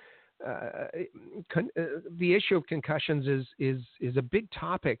the issue of concussions is a big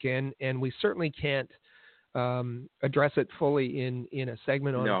topic, and we certainly can't address it fully in a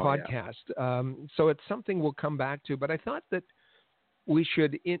segment on a podcast. Yeah. So it's something we'll come back to, but I thought that we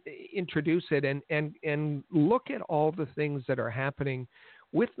should introduce it and look at all the things that are happening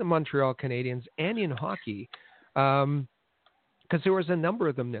with the Montreal Canadiens and in hockey, because there was a number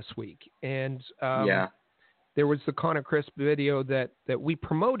of them this week, and there was the Connor Crisp video that we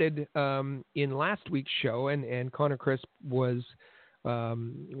promoted in last week's show, and Connor Crisp was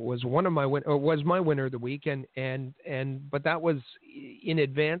one of my was my winner of the week, but that was in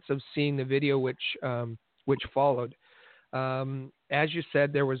advance of seeing the video which followed. As you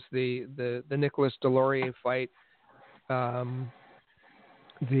said, there was the Nicolas Deslauriers fight,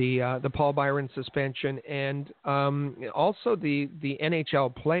 the Paul Byron suspension, and also the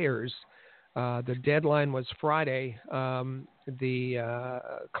NHL players. The deadline was Friday. The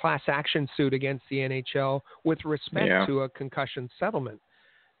class action suit against the NHL with respect to a concussion settlement.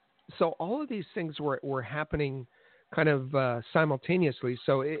 So all of these things were happening kind of simultaneously.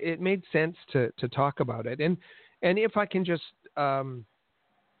 So it made sense to talk about it. And if I can just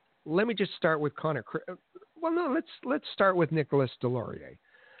let me just start with Connor. Well, no, let's start with Nicolas Deslauriers.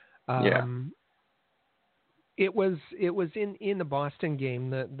 It was in the Boston game,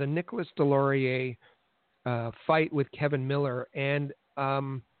 the Nicolas Deslauriers fight with Kevin Miller, and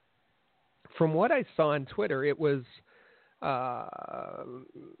from what I saw on Twitter, it was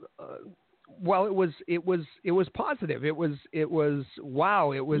it was positive. It was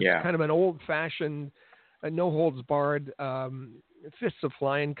wow. It was kind of an old-fashioned, no holds barred, fists of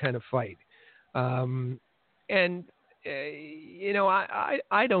flying kind of fight, and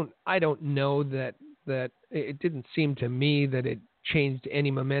I don't know that it didn't seem to me that it changed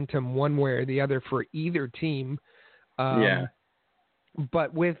any momentum one way or the other for either team.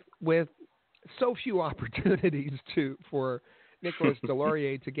 But with so few opportunities for Nicolas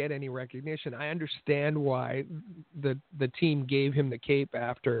Deslauriers to get any recognition, I understand why the team gave him the cape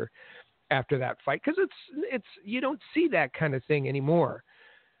after that fight, because it's you don't see that kind of thing anymore.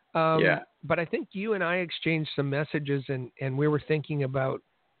 But I think you and I exchanged some messages, and we were thinking about,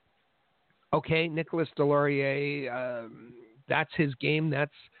 okay, Nicolas Deslauriers, that's his game.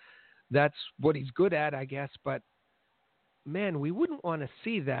 That's what he's good at, I guess. But man, we wouldn't want to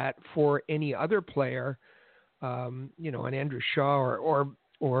see that for any other player, an Andrew Shaw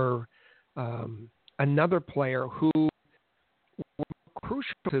or another player who were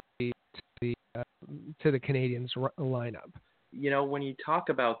crucial to the Canadiens lineup. When you talk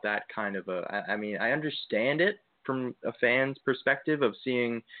about that kind of I understand it from a fan's perspective of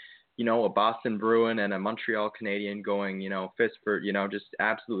seeing, a Boston Bruin and a Montreal Canadien going, fist for, just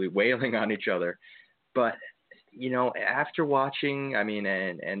absolutely wailing on each other. But, after watching,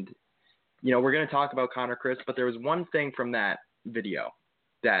 and we're going to talk about Connor Crisp, but there was one thing from that video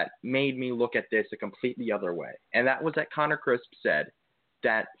that made me look at this a completely other way. And that was that Connor Crisp said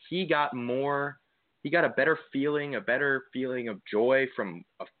that he got a better feeling of joy from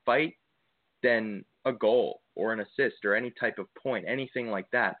a fight than a goal or an assist or any type of point, anything like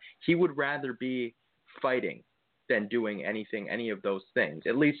that. He would rather be fighting than doing any of those things,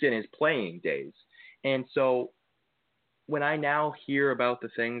 at least in his playing days. And so when I now hear about the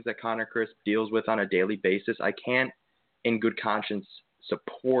things that Connor Crisp deals with on a daily basis, I can't in good conscience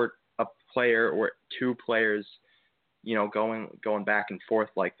support a player or two players going back and forth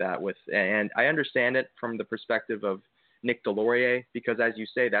like that and I understand it from the perspective of Nick Deslauriers, because as you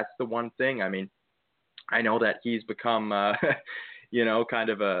say, that's the one thing. I know that he's become, kind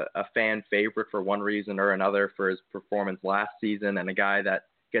of a fan favorite for one reason or another for his performance last season, and a guy that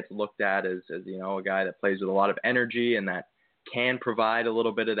gets looked at as a guy that plays with a lot of energy and that can provide a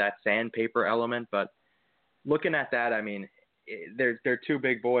little bit of that sandpaper element. But looking at that, they're two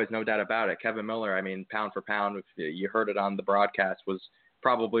big boys, no doubt about it. Kevin Miller, pound for pound, if you heard it on the broadcast, was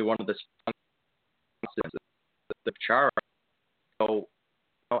probably one of the strongest of the Chara. So,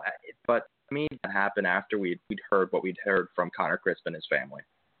 but me that happened after we'd heard what we'd heard from Connor Crisp and his family.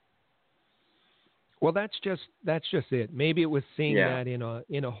 Well, that's just it. Maybe it was seeing that in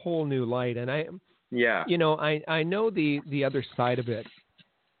a whole new light. And I know the other side of it.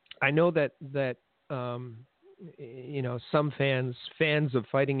 I know that some fans of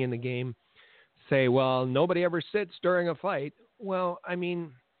fighting in the game say, well, nobody ever sits during a fight. Well, I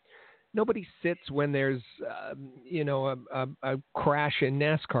mean, nobody sits when there's a crash in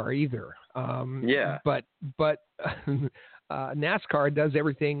NASCAR either. But NASCAR does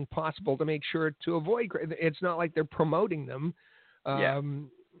everything possible to make sure to avoid. It's not like they're promoting them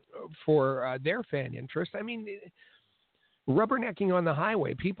for their fan interest. I mean, rubbernecking on the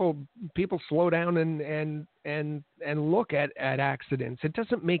highway, people slow down and look at accidents. It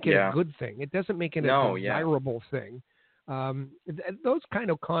doesn't make it a good thing. It doesn't make it a desirable thing. Those kind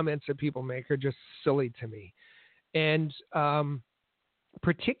of comments that people make are just silly to me. And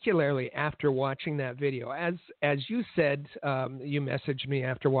particularly after watching that video, as you said, you messaged me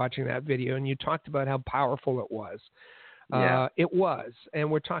after watching that video, and you talked about how powerful it was. It was, and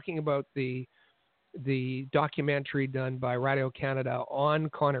we're talking about the documentary done by Radio-Canada on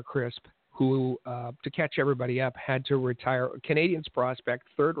Connor Crisp, who, to catch everybody up, had to retire. Canadiens prospect,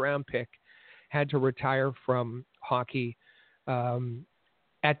 third-round pick, had to retire from hockey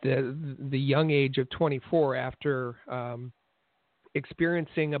at the young age of 24 after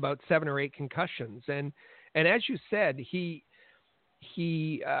experiencing about 7 or 8 concussions. And as you said, he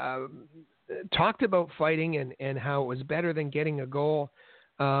talked about fighting and how it was better than getting a goal.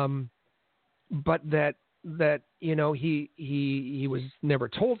 But that he was never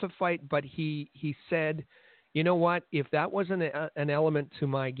told to fight, but he said, you know what, if that wasn't an element to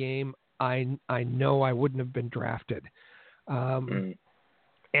my game, I know I wouldn't have been drafted.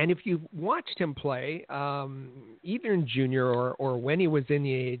 And if you watched him play, either in junior or when he was in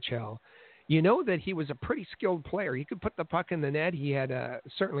the AHL, you know that he was a pretty skilled player. He could put the puck in the net. He had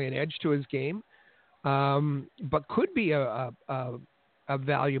certainly an edge to his game, but could be a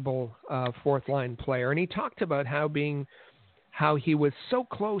valuable fourth line player. And he talked about how he was so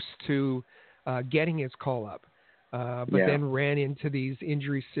close to getting his call up, but then ran into these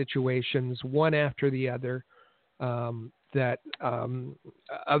injury situations one after the other that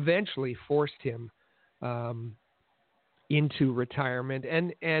eventually forced him into retirement.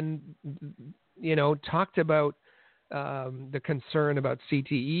 And talked about the concern about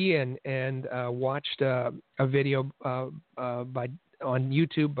CTE and watched a video on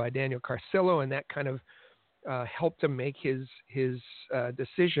YouTube by Daniel Carcillo, and that kind of helped him make his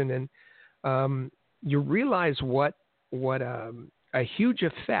decision. And you realize what a huge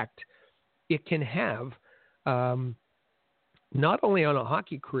effect it can have, not only on a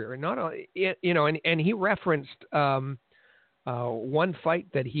hockey career, not only, and he referenced one fight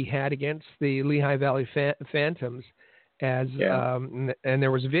that he had against the Lehigh Valley Phantoms, and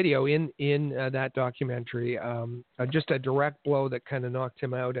there was video in that documentary, just a direct blow that kind of knocked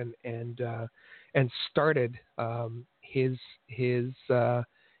him out and started his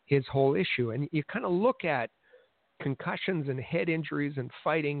whole issue. And you kind of look at concussions and head injuries and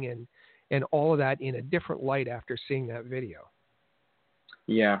fighting and all of that in a different light after seeing that video.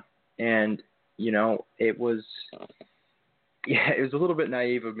 Yeah, and it was a little bit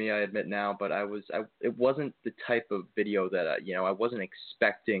naive of me, I admit now, but it wasn't the type of video that I wasn't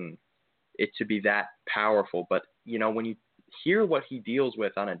expecting it to be that powerful. But when you hear what he deals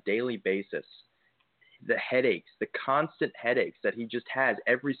with on a daily basis, the headaches, the constant headaches that he just has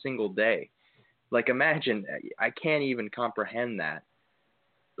every single day, like imagine, I can't even comprehend that.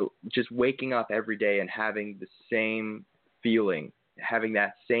 Just waking up every day and having the same feeling, having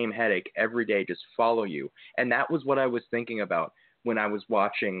that same headache every day just follow you. And that was what I was thinking about when I was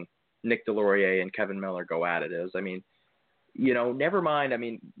watching Nick Deslauriers and Kevin Miller go at it. Never mind.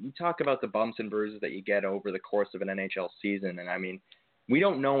 You talk about the bumps and bruises that you get over the course of an NHL season. And we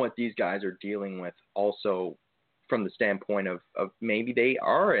don't know what these guys are dealing with also from the standpoint of maybe they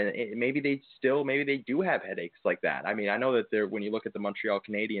are, and maybe they do have headaches like that. I know that when you look at the Montreal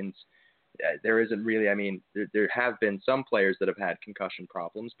Canadiens, there isn't really, there have been some players that have had concussion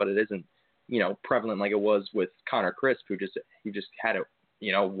problems, but it isn't, prevalent like it was with Connor Crisp, who just had it,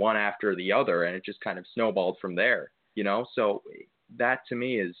 one after the other, and it just kind of snowballed from there, So that to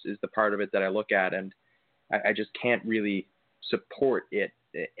me is the part of it that I look at, and I just can't really support it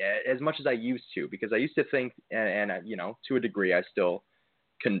as much as I used to, because I used to think, and to a degree, I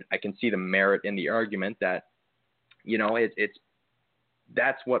can see the merit in the argument that,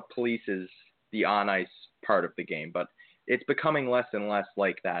 that's what polices the on ice part of the game, but it's becoming less and less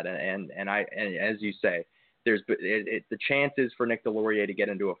like that. And as you say, the chances for Nick Deslauriers to get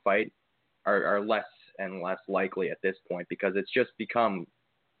into a fight are less and less likely at this point, because it's just become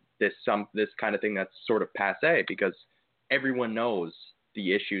this kind of thing that's sort of passé, because everyone knows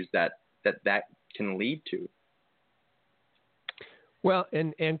the issues that can lead to. Well,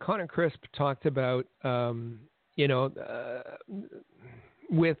 and Connor Crisp talked about,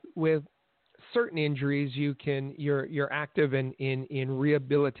 with certain injuries, you're active in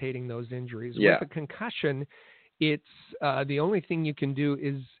rehabilitating those injuries. Yeah. With a concussion, it's the only thing you can do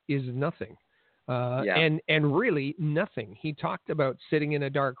is nothing. And really nothing. He talked about sitting in a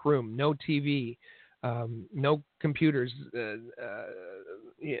dark room, no TV, no computers,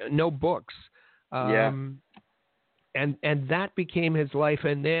 no books. And that became his life.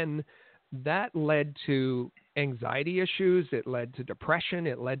 And then that led to anxiety issues. It led to depression.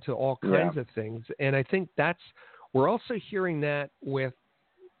 It led to all kinds of things. And I think we're also hearing that with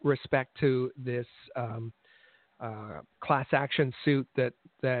respect to this class action suit that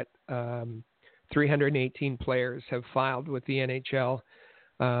 318 players have filed with the NHL.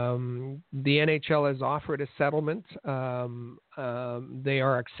 The NHL has offered a settlement. They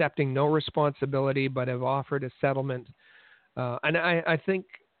are accepting no responsibility, but have offered a settlement. And I think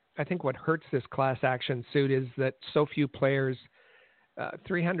what hurts this class action suit is that so few players,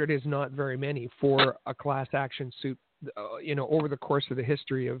 300 is not very many for a class action suit, over the course of the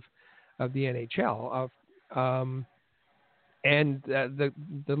history of the NHL. And the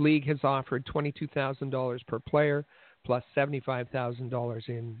league has offered $22,000 per player, plus $75,000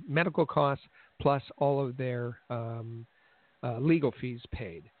 in medical costs, plus all of their legal fees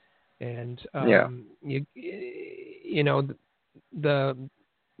paid. And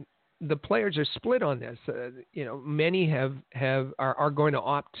the players are split on this. Many are going to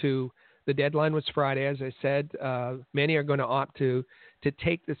opt to. The deadline was Friday, as I said. Many are going to opt to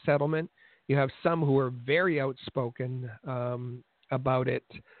take the settlement. You have some who are very outspoken about it.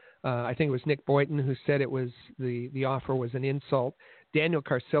 I think it was Nick Boynton who said it was the offer was an insult. Daniel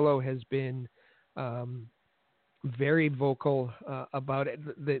Carcillo has been very vocal about it.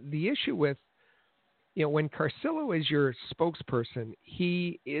 The issue with, when Carcillo is your spokesperson,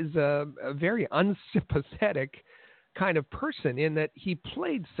 he is a very unsympathetic kind of person, in that he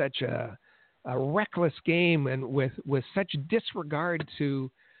played such a reckless game and with such disregard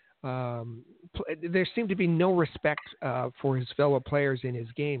to. There seemed to be no respect for his fellow players in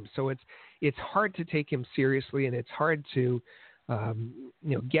his game, so it's hard to take him seriously, and it's hard to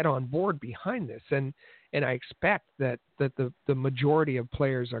get on board behind this. And I expect that the majority of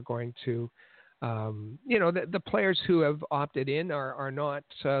players are going to, the players who have opted in are not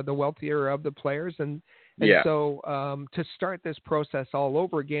the wealthier of the players, and so to start this process all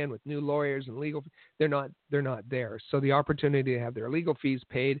over again with new lawyers and legal, they're not there. So the opportunity to have their legal fees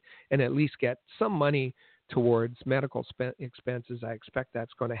paid and at least get some money towards medical expenses, I expect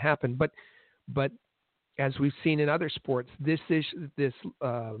that's going to happen. But as we've seen in other sports, the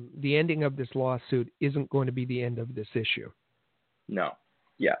ending of this lawsuit isn't going to be the end of this issue. No.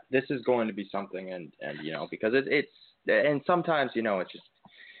 Yeah, this is going to be something, and because it's and sometimes it's just.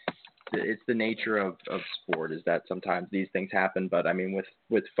 It's the nature of sport, is that sometimes these things happen. But I mean,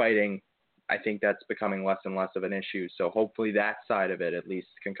 with fighting, I think that's becoming less and less of an issue. So hopefully that side of it, at least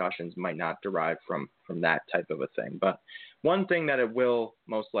concussions, might not derive from that type of a thing. But one thing that it will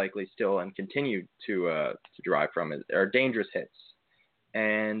most likely still and continue to derive from are dangerous hits.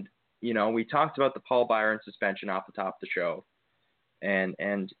 And we talked about the Paul Byron suspension off the top of the show. And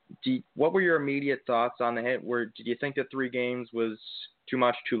what were your immediate thoughts on the hit? Did you think that 3 games was too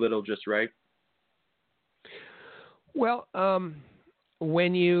much, too little, just right? Well,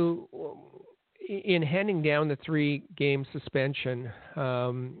 when in handing down the 3-game suspension,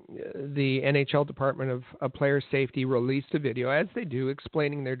 the NHL Department of Player Safety released a video, as they do,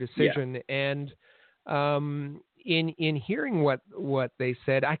 explaining their decision. Yeah. And in hearing what they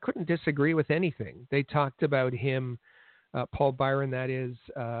said, I couldn't disagree with anything. They talked about him. Paul Byron, that is,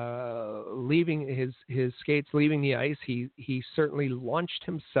 leaving his skates, leaving the ice. He certainly launched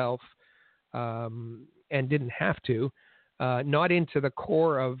himself and didn't have to, not into the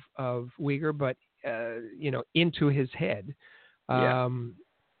core of Weegar, but into his head. And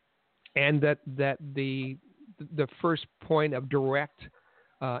that the first point of direct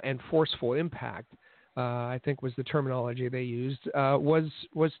and forceful impact, I think was the terminology they used, was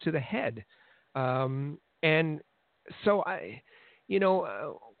to the head. And so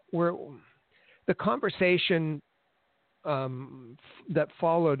the conversation that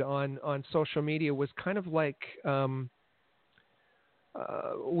followed on social media was kind of like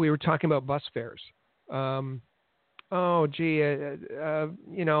we were talking about bus fares. oh, gee,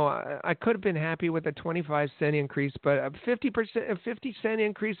 I could have been happy with a 25-cent increase, but a 50-cent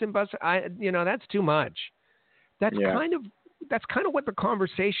increase in bus, that's too much. That's Yeah. kind of what the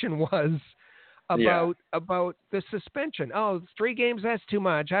conversation was about the suspension. Oh, 3 games, that's too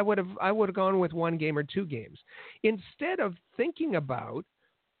much. I would have gone with 1 game or 2 games. Instead of thinking about,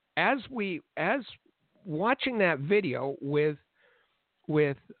 as watching that video with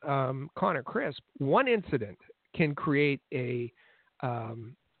Connor Crisp, one incident can create a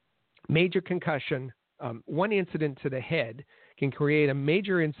major concussion. One incident to the head can create a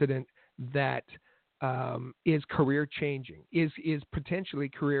major incident that is career changing, is potentially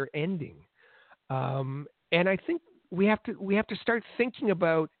career ending. And I think we have to start thinking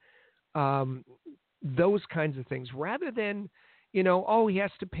about those kinds of things rather than, oh, he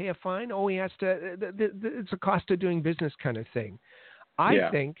has to pay a fine. Oh, he has to. It's a cost of doing business kind of thing. I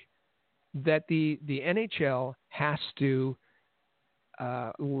think that the NHL has to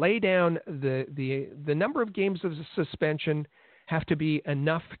lay down the number of games of suspension have to be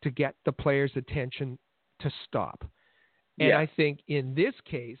enough to get the player's attention to stop. And I think in this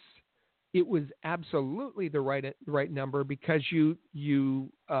case, it was absolutely the right number because you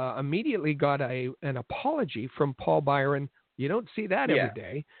immediately got an apology from Paul Byron. You don't see that every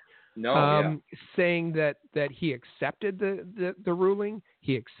day. No, saying that he accepted the ruling,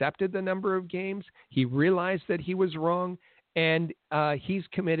 he accepted the number of games, he realized that he was wrong, and he's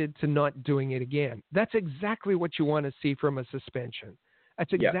committed to not doing it again. That's exactly what you want to see from a suspension.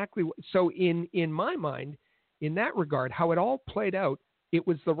 That's exactly so in my mind, in that regard, how it all played out, it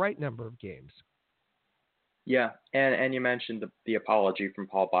was the right number of games. Yeah, and you mentioned the apology from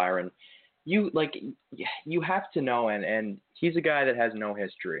Paul Byron. You have to know, and he's a guy that has no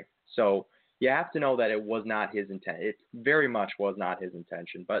history. So you have to know that it was not his intent. It very much was not his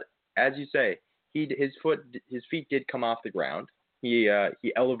intention. But as you say, his feet did come off the ground. He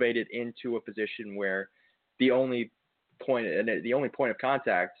elevated into a position where the only point of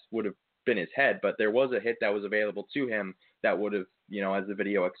contact would have been his head. But there was a hit that was available to him that would have, as the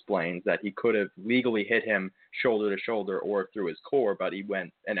video explains, that he could have legally hit him shoulder to shoulder or through his core. But he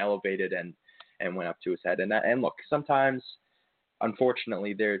went and elevated and went up to his head. And look, sometimes,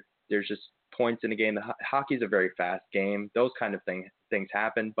 unfortunately, there's just points in a game. Hockey's a very fast game. Those kind of things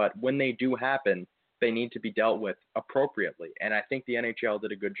happen. But when they do happen, they need to be dealt with appropriately. And I think the NHL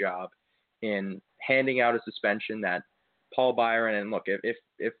did a good job in handing out a suspension that Paul Byron, and look,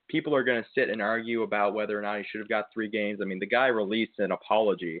 if people are going to sit and argue about whether or not he should have got 3 games, I mean, the guy released an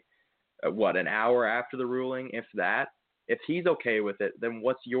apology, an hour after the ruling, if that. If he's okay with it, then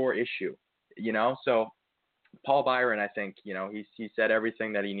what's your issue? So Paul Byron, I think, he said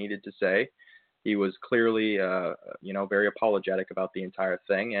everything that he needed to say. He was clearly, very apologetic about the entire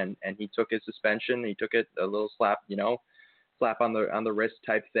thing, and he took his suspension. He took it a little slap on the wrist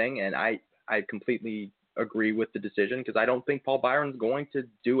type thing, and I completely agree with the decision because I don't think Paul Byron's going to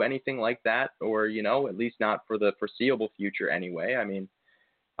do anything like that, or at least not for the foreseeable future anyway. I mean,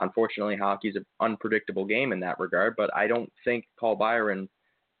 unfortunately, hockey's an unpredictable game in that regard, but I don't think Paul Byron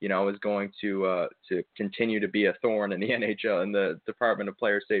is going to continue to be a thorn in the NHL and the Department of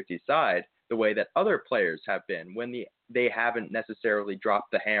Player Safety side the way that other players have been when they haven't necessarily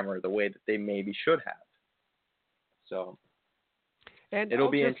dropped the hammer the way that they maybe should have. So, and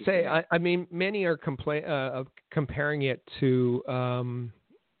it'll be interesting. Say, I mean, many are comparing it to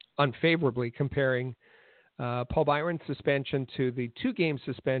unfavorably comparing Paul Byron's suspension to the 2-game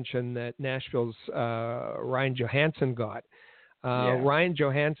suspension that Nashville's Ryan Johansson got. Ryan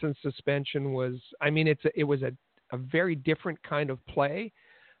Johansson's suspension was, it was a very different kind of play.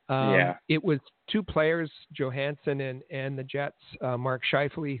 It was 2 players, Johansson and the Jets, Mark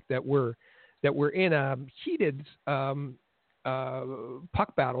Scheifele, that were in a heated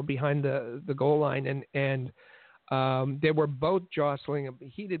puck battle behind the goal line, and they were both jostling a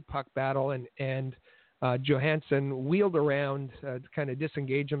heated puck battle, and Johansson wheeled around to kind of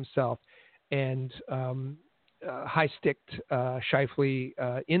disengage himself, and high-sticked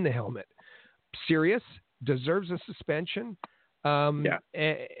Scheifele in the helmet. Serious, deserves a suspension. And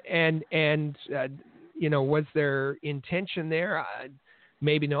was there intention there?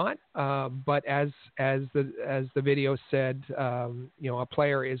 Maybe not. But as the video said, a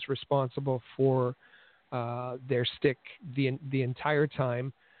player is responsible for their stick the entire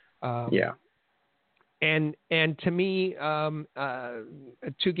time. And to me,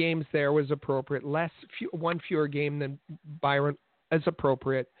 2 games there was appropriate. One fewer game than Byron is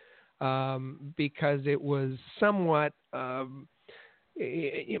appropriate because it was somewhat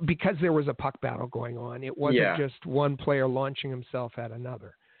because there was a puck battle going on. It wasn't just one player launching himself at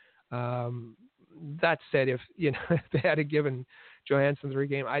another. That said, if if they had given Johansson 3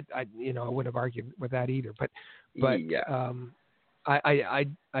 games, I wouldn't have argued with that either. But yeah. I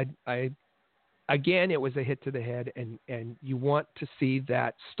again, it was a hit to the head, and you want to see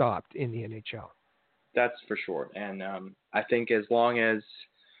that stopped in the NHL. That's for sure. And I think as long as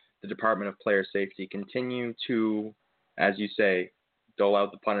the Department of Player Safety continue to, as you say, dole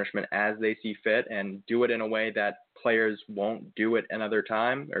out the punishment as they see fit and do it in a way that players won't do it another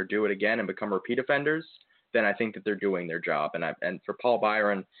time or do it again and become repeat offenders, then I think that they're doing their job. And for Paul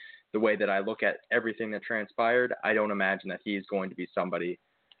Byron, the way that I look at everything that transpired, I don't imagine that he's going to be somebody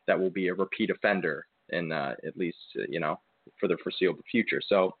that will be a repeat offender in at least, for the foreseeable future.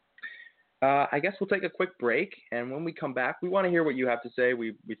 So I guess we'll take a quick break, and when we come back, we want to hear what you have to say.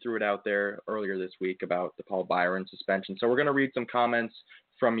 We threw it out there earlier this week about the Paul Byron suspension, so we're going to read some comments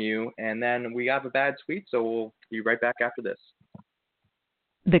from you, and then we have a bad tweet, so we'll be right back after this.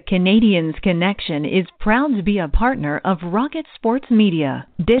 The Canadiens Connection is proud to be a partner of Rocket Sports Media,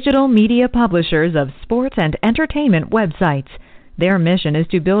 digital media publishers of sports and entertainment websites. Their mission is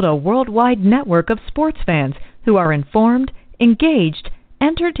to build a worldwide network of sports fans who are informed, engaged,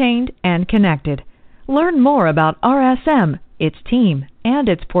 entertained, and connected. Learn more about RSM, its team, and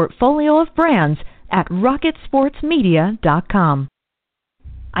its portfolio of brands at rocketsportsmedia.com.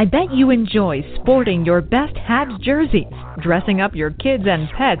 I bet you enjoy sporting your best Habs jerseys, dressing up your kids and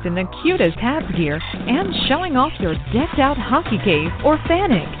pets in the cutest Habs gear, and showing off your decked-out hockey cave or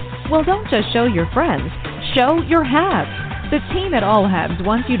fan ink. Well, don't just show your friends. Show your Habs. The team at All Habs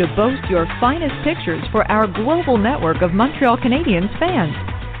wants you to boast your finest pictures for our global network of Montreal Canadiens fans.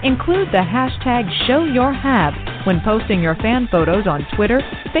 Include the hashtag #ShowYourHabs when posting your fan photos on Twitter,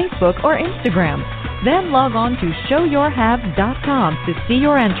 Facebook, or Instagram. Then log on to showyourhabs.com to see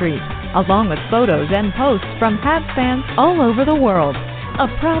your entries, along with photos and posts from Habs fans all over the world. A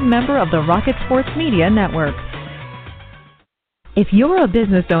proud member of the Rocket Sports Media Network. If you're a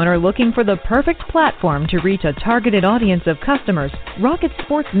business owner looking for the perfect platform to reach a targeted audience of customers, Rocket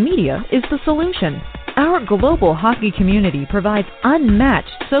Sports Media is the solution. Our global hockey community provides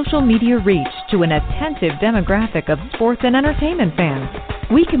unmatched social media reach to an attentive demographic of sports and entertainment fans.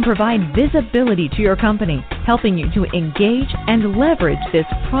 We can provide visibility to your company, helping you to engage and leverage this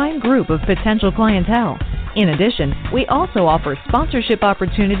prime group of potential clientele. In addition, we also offer sponsorship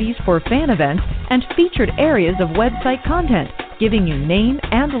opportunities for fan events and featured areas of website content, giving you name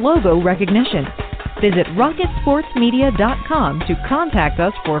and logo recognition. Visit rocketsportsmedia.com to contact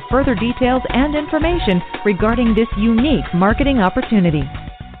us for further details and information regarding this unique marketing opportunity.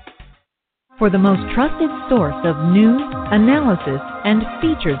 For the most trusted source of news, analysis, and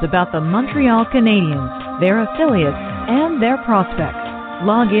features about the Montreal Canadiens, their affiliates, and their prospects,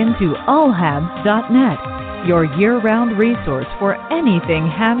 log in to allhabs.net, your year-round resource for anything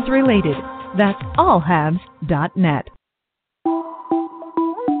Habs related. That's allhabs.net.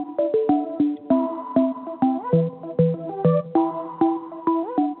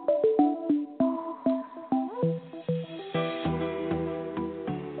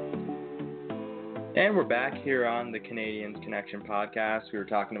 And we're back here on the Canadiens Connection podcast. We were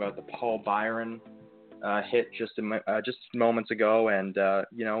talking about the Paul Byron hit just moments ago, and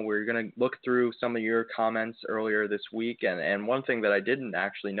we're going to look through some of your comments earlier this week. And one thing that I didn't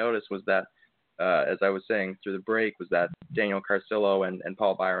actually notice was that, as I was saying through the break, was that Daniel Carcillo and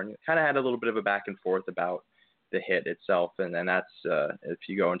Paul Byron kind of had a little bit of a back and forth about the hit itself, and that's if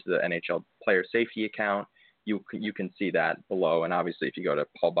you go into the NHL player safety account, you can see that below, and obviously if you go to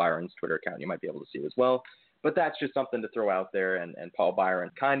Paul Byron's Twitter account, you might be able to see it as well. But that's just something to throw out there, and Paul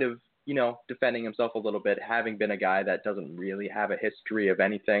Byron kind of, defending himself a little bit, having been a guy that doesn't really have a history of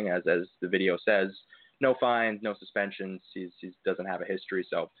anything, as the video says, no fines, no suspensions, he doesn't have a history.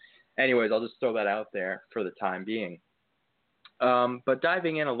 So anyways, I'll just throw that out there for the time being. But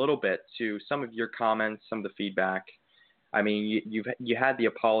diving in a little bit to some of your comments, some of the feedback. I mean, you had the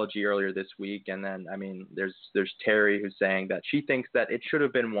apology earlier this week, and then there's Terry who's saying that she thinks that it should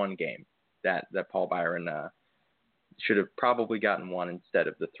have been one game, that Paul Byron should have probably gotten one instead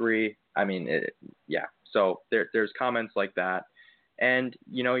of the 3. So there's comments like that, and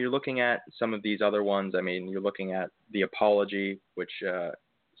you're looking at some of these other ones. You're looking at the apology, which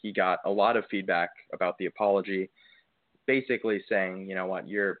he got a lot of feedback about the apology. Basically saying,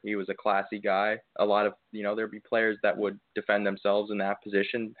 he was a classy guy. A lot of, there'd be players that would defend themselves in that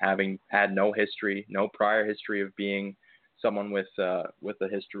position, having had no prior history of being someone with a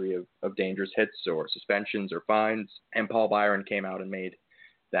history of dangerous hits or suspensions or fines. And Paul Byron came out and made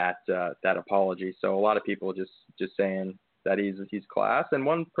that apology. So a lot of people just saying that he's class. And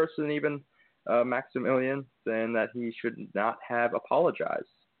one person even, Maximilian, saying that he should not have apologized.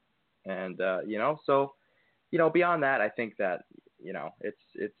 And so beyond that, I think that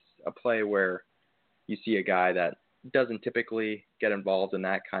it's a play where you see a guy that doesn't typically get involved in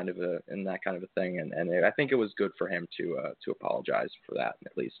that kind of a thing, and I think it was good for him to apologize for that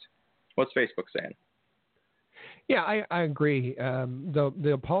at least. What's Facebook saying? Yeah, I agree.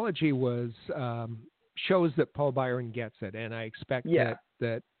 The apology was shows that Paul Byron gets it, and I expect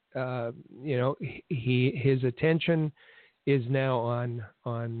that his attention is now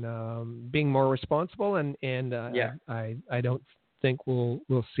on being more responsible, and I don't think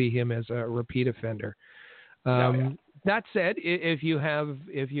we'll see him as a repeat offender. That said, if you have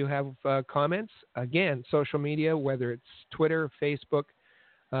comments, again, social media, whether it's Twitter, Facebook,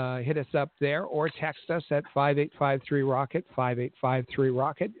 hit us up there or text us at 5853-ROCKET,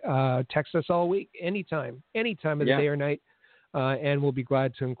 5853-ROCKET. Text us all week, anytime of the day or night, and we'll be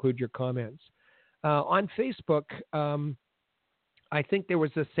glad to include your comments. On Facebook, I think there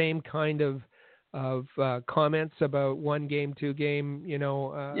was the same kind of comments about 1 game, 2 game,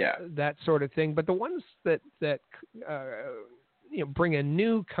 that sort of thing. But the ones that bring a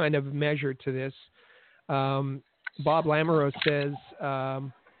new kind of measure to this, Bob Lamoureux says,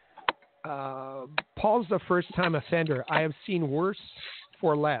 Paul's the first-time offender. I have seen worse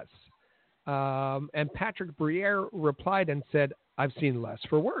for less. And Patrick Briere replied and said, I've seen less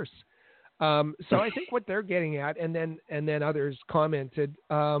for worse. So I think what they're getting at, and then others commented,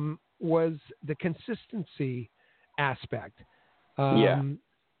 was the consistency aspect. I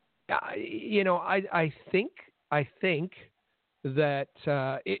think that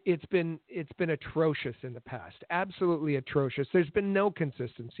it's been atrocious in the past, absolutely atrocious. There's been no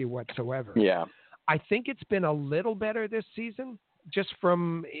consistency whatsoever. Yeah, I think it's been a little better this season. Just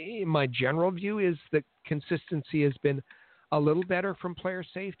from my general view, is that consistency has been a little better from player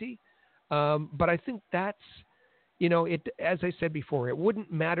safety. But I think that's, as I said before, it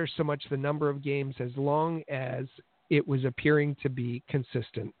wouldn't matter so much the number of games as long as it was appearing to be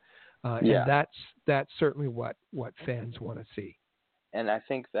consistent. And that's certainly what fans want to see. And I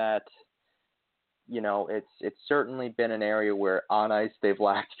think that, it's certainly been an area where on ice they've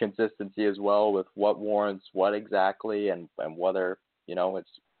lacked consistency as well with what warrants what exactly and whether,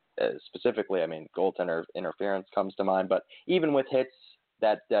 it's specifically, goaltender interference comes to mind, but even with hits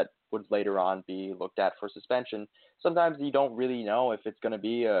that would later on be looked at for suspension, sometimes you don't really know if it's going to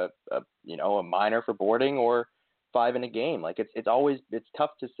be a minor for boarding or 5 in a game. Like it's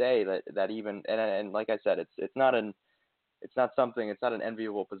tough to say that even, and like I said, it's not an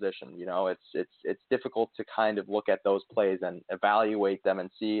enviable position. It's difficult to kind of look at those plays and evaluate them and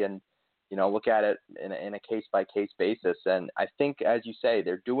see and, look at it in a case by case basis. And I think, as you say,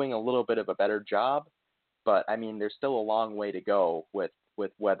 they're doing a little bit of a better job, but there's still a long way to go with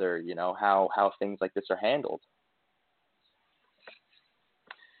whether, how things like this are handled.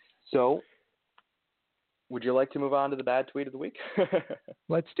 So would you like to move on to the bad tweet of the week?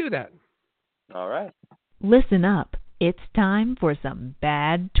 Let's do that. All right. Listen up. It's time for some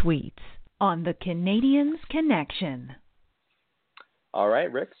bad tweets on the Canadiens Connection. All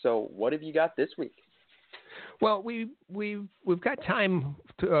right, Rick. So what have you got this week? Well, we've got time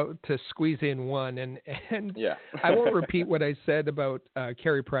to squeeze in one, and yeah. I won't repeat what I said about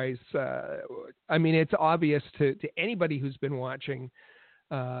Carey Price. It's obvious to anybody who's been watching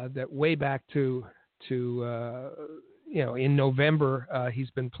that way back to in November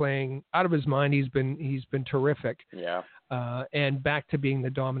he's been playing out of his mind. He's been terrific. Yeah. And back to being the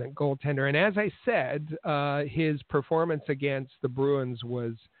dominant goaltender. And as I said, his performance against the Bruins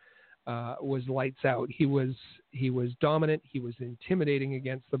was lights out. He was dominant. He was intimidating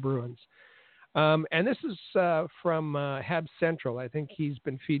against the Bruins. And this is from Habs Central. I think he's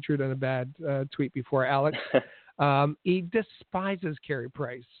been featured on a bad tweet before. Alex, he despises Carey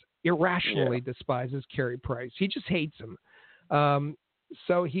Price. Irrationally despises Carey Price. He just hates him.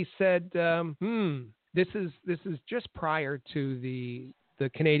 So he said, this is just prior to the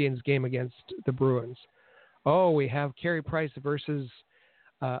Canadiens game against the Bruins. Oh, we have Carey Price versus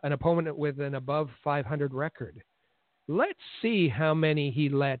an opponent with an above 500 record. Let's see how many he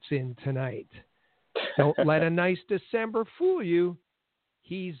lets in tonight. Don't let a nice December fool you.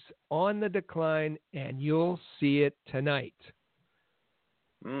 He's on the decline, and you'll see it tonight.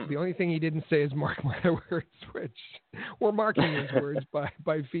 The only thing he didn't say is mark my words, which we're marking his words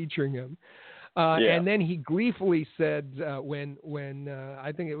by featuring him. And then he gleefully said when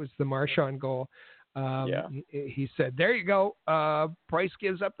I think it was the Marchand goal, he said, "There you go. Price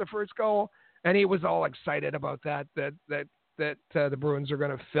gives up the first goal," and he was all excited about that the Bruins are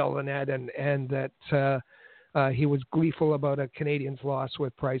going to fill the net, and that he was gleeful about a Canadiens loss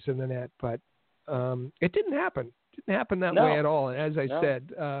with Price in the net. But it didn't happen. It didn't happen that way at all. And as I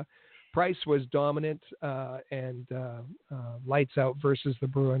said, Price was dominant and lights out versus the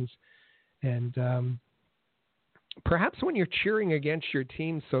Bruins. And perhaps when you're cheering against your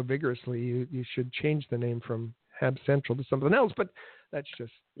team so vigorously, you should change the name from Habs Central to something else. But that's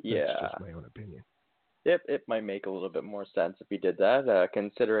just my own opinion. It might make a little bit more sense if he did that,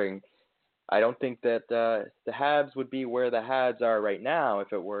 considering I don't think that the Habs would be where the Habs are right now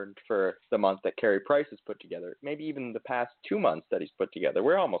if it weren't for the month that Carey Price has put together. Maybe even the past 2 months that he's put together.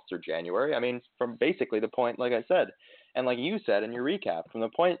 We're almost through January. I mean, from basically the point, like I said, and like you said in your recap, from the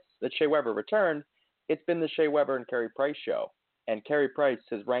point that Shea Weber returned, it's been the Shea Weber and Carey Price show. And Carey Price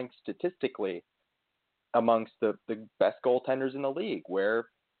has ranked statistically amongst the best goaltenders in the league, where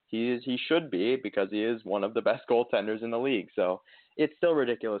he should be, because he is one of the best goaltenders in the league. So it's still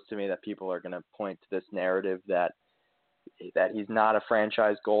ridiculous to me that people are going to point to this narrative that he's not a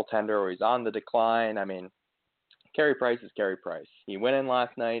franchise goaltender or he's on the decline. I mean, Carey Price is Carey Price. He went in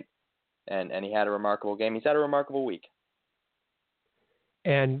last night and he had a remarkable game. He's had a remarkable week.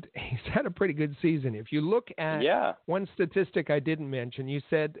 And he's had a pretty good season. If you look at one statistic I didn't mention, you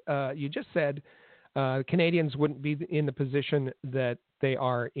just said Canadians wouldn't be in the position that they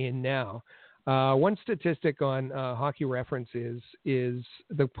are in now. One statistic on Hockey Reference is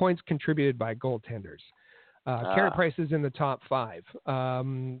the points contributed by goaltenders. Carey Price is in the top 5.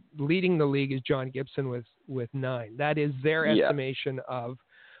 Leading the league is John Gibson with 9. That is their estimation of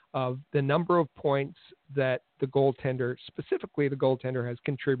the number of points that the goaltender, specifically the goaltender, has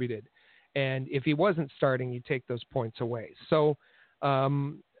contributed. And if he wasn't starting, you take those points away. So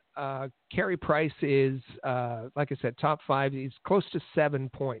Carey Price is, like I said, top 5. He's close to 7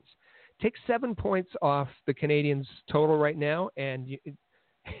 points. Take 7 points off the Canadians' total right now, and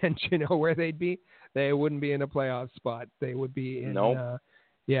you know where they'd be? They wouldn't be in a playoff spot. They would be in,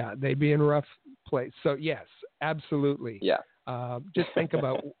 they'd be in a rough place. So yes, absolutely. Yeah. Just think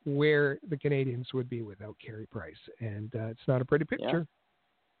about where the Canadians would be without Carey Price, and it's not a pretty picture.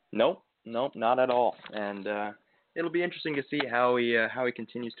 Yeah. Nope, not at all. And it'll be interesting to see how he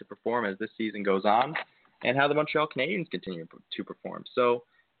continues to perform as this season goes on, and how the Montreal Canadiens continue to perform. So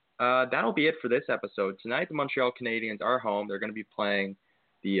that'll be it for this episode. Tonight, the Montreal Canadiens are home. They're going to be playing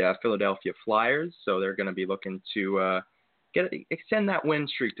the Philadelphia Flyers, so they're going to be looking to extend that win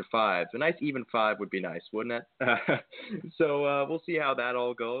streak to 5. A nice even 5 would be nice, wouldn't it? So we'll see how that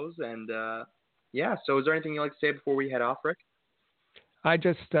all goes. And so is there anything you'd like to say before we head off, Rick? I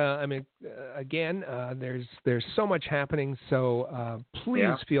just, again, there's so much happening, so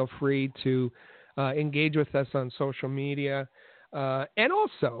please feel free to engage with us on social media. And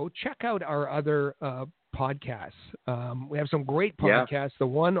also check out our other podcasts. We have some great podcasts. Yeah. The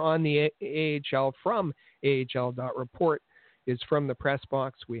one on the AHL from AHL.report is from the Press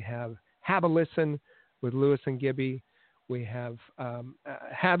Box. We have a Listen with Lewis and Gibby. We have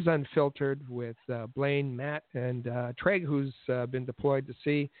Habs Unfiltered with Blaine, Matt, and Treg, who's been deployed to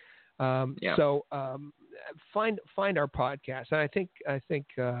sea. So find our podcast, and I think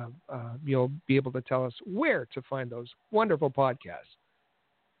you'll be able to tell us where to find those wonderful podcasts.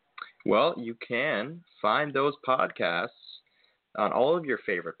 Well, you can find those podcasts on all of your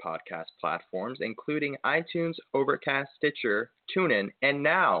favorite podcast platforms, including iTunes, Overcast, Stitcher, TuneIn, and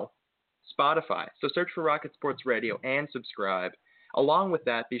now Spotify. So search for Rocket Sports Radio and subscribe. Along with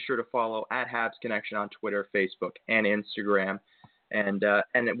that, be sure to follow @Habs Connection on Twitter, Facebook, and Instagram. And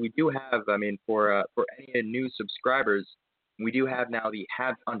we do have, for any new subscribers, we do have now the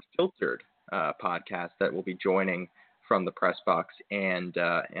Habs Unfiltered podcast that will be joining from the Press Box and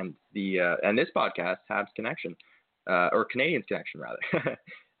this podcast, Habs Connection, or Canadiens Connection rather.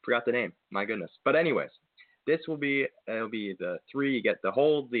 Forgot the name. My goodness. But anyways, it'll be the 3. You get the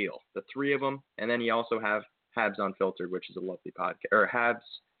whole deal, the 3 of them, and then you also have Habs Unfiltered, which is a lovely podcast. Or Habs,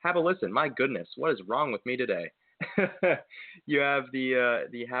 have a listen. My goodness, what is wrong with me today? You have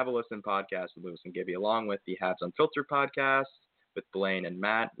the Have a Listen podcast with Lewis and Gibby, along with the Habs Unfiltered podcast with Blaine and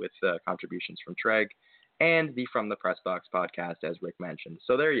Matt, with contributions from Treg, and the From the Press Box podcast, as Rick mentioned.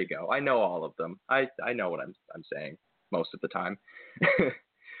 So there you go. I know all of them. I know what I'm saying most of the time.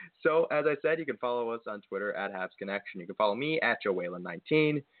 So as I said, you can follow us on Twitter @Habs Connection. You can follow me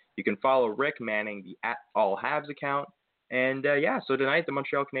 @JoeWhalen19. You can follow Rick manning the @AllHabs account. And so tonight the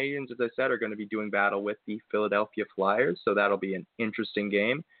Montreal Canadiens, as I said, are going to be doing battle with the Philadelphia Flyers. So that'll be an interesting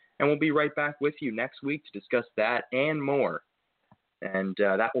game. And we'll be right back with you next week to discuss that and more. And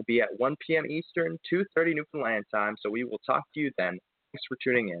that will be at 1 p.m. Eastern, 2:30 Newfoundland time. So we will talk to you then. Thanks for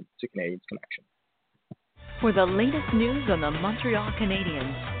tuning in to Canadiens Connection. For the latest news on the Montreal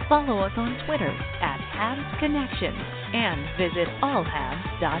Canadiens, follow us on Twitter @HabsConnection and visit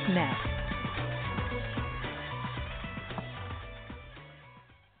allhabs.net.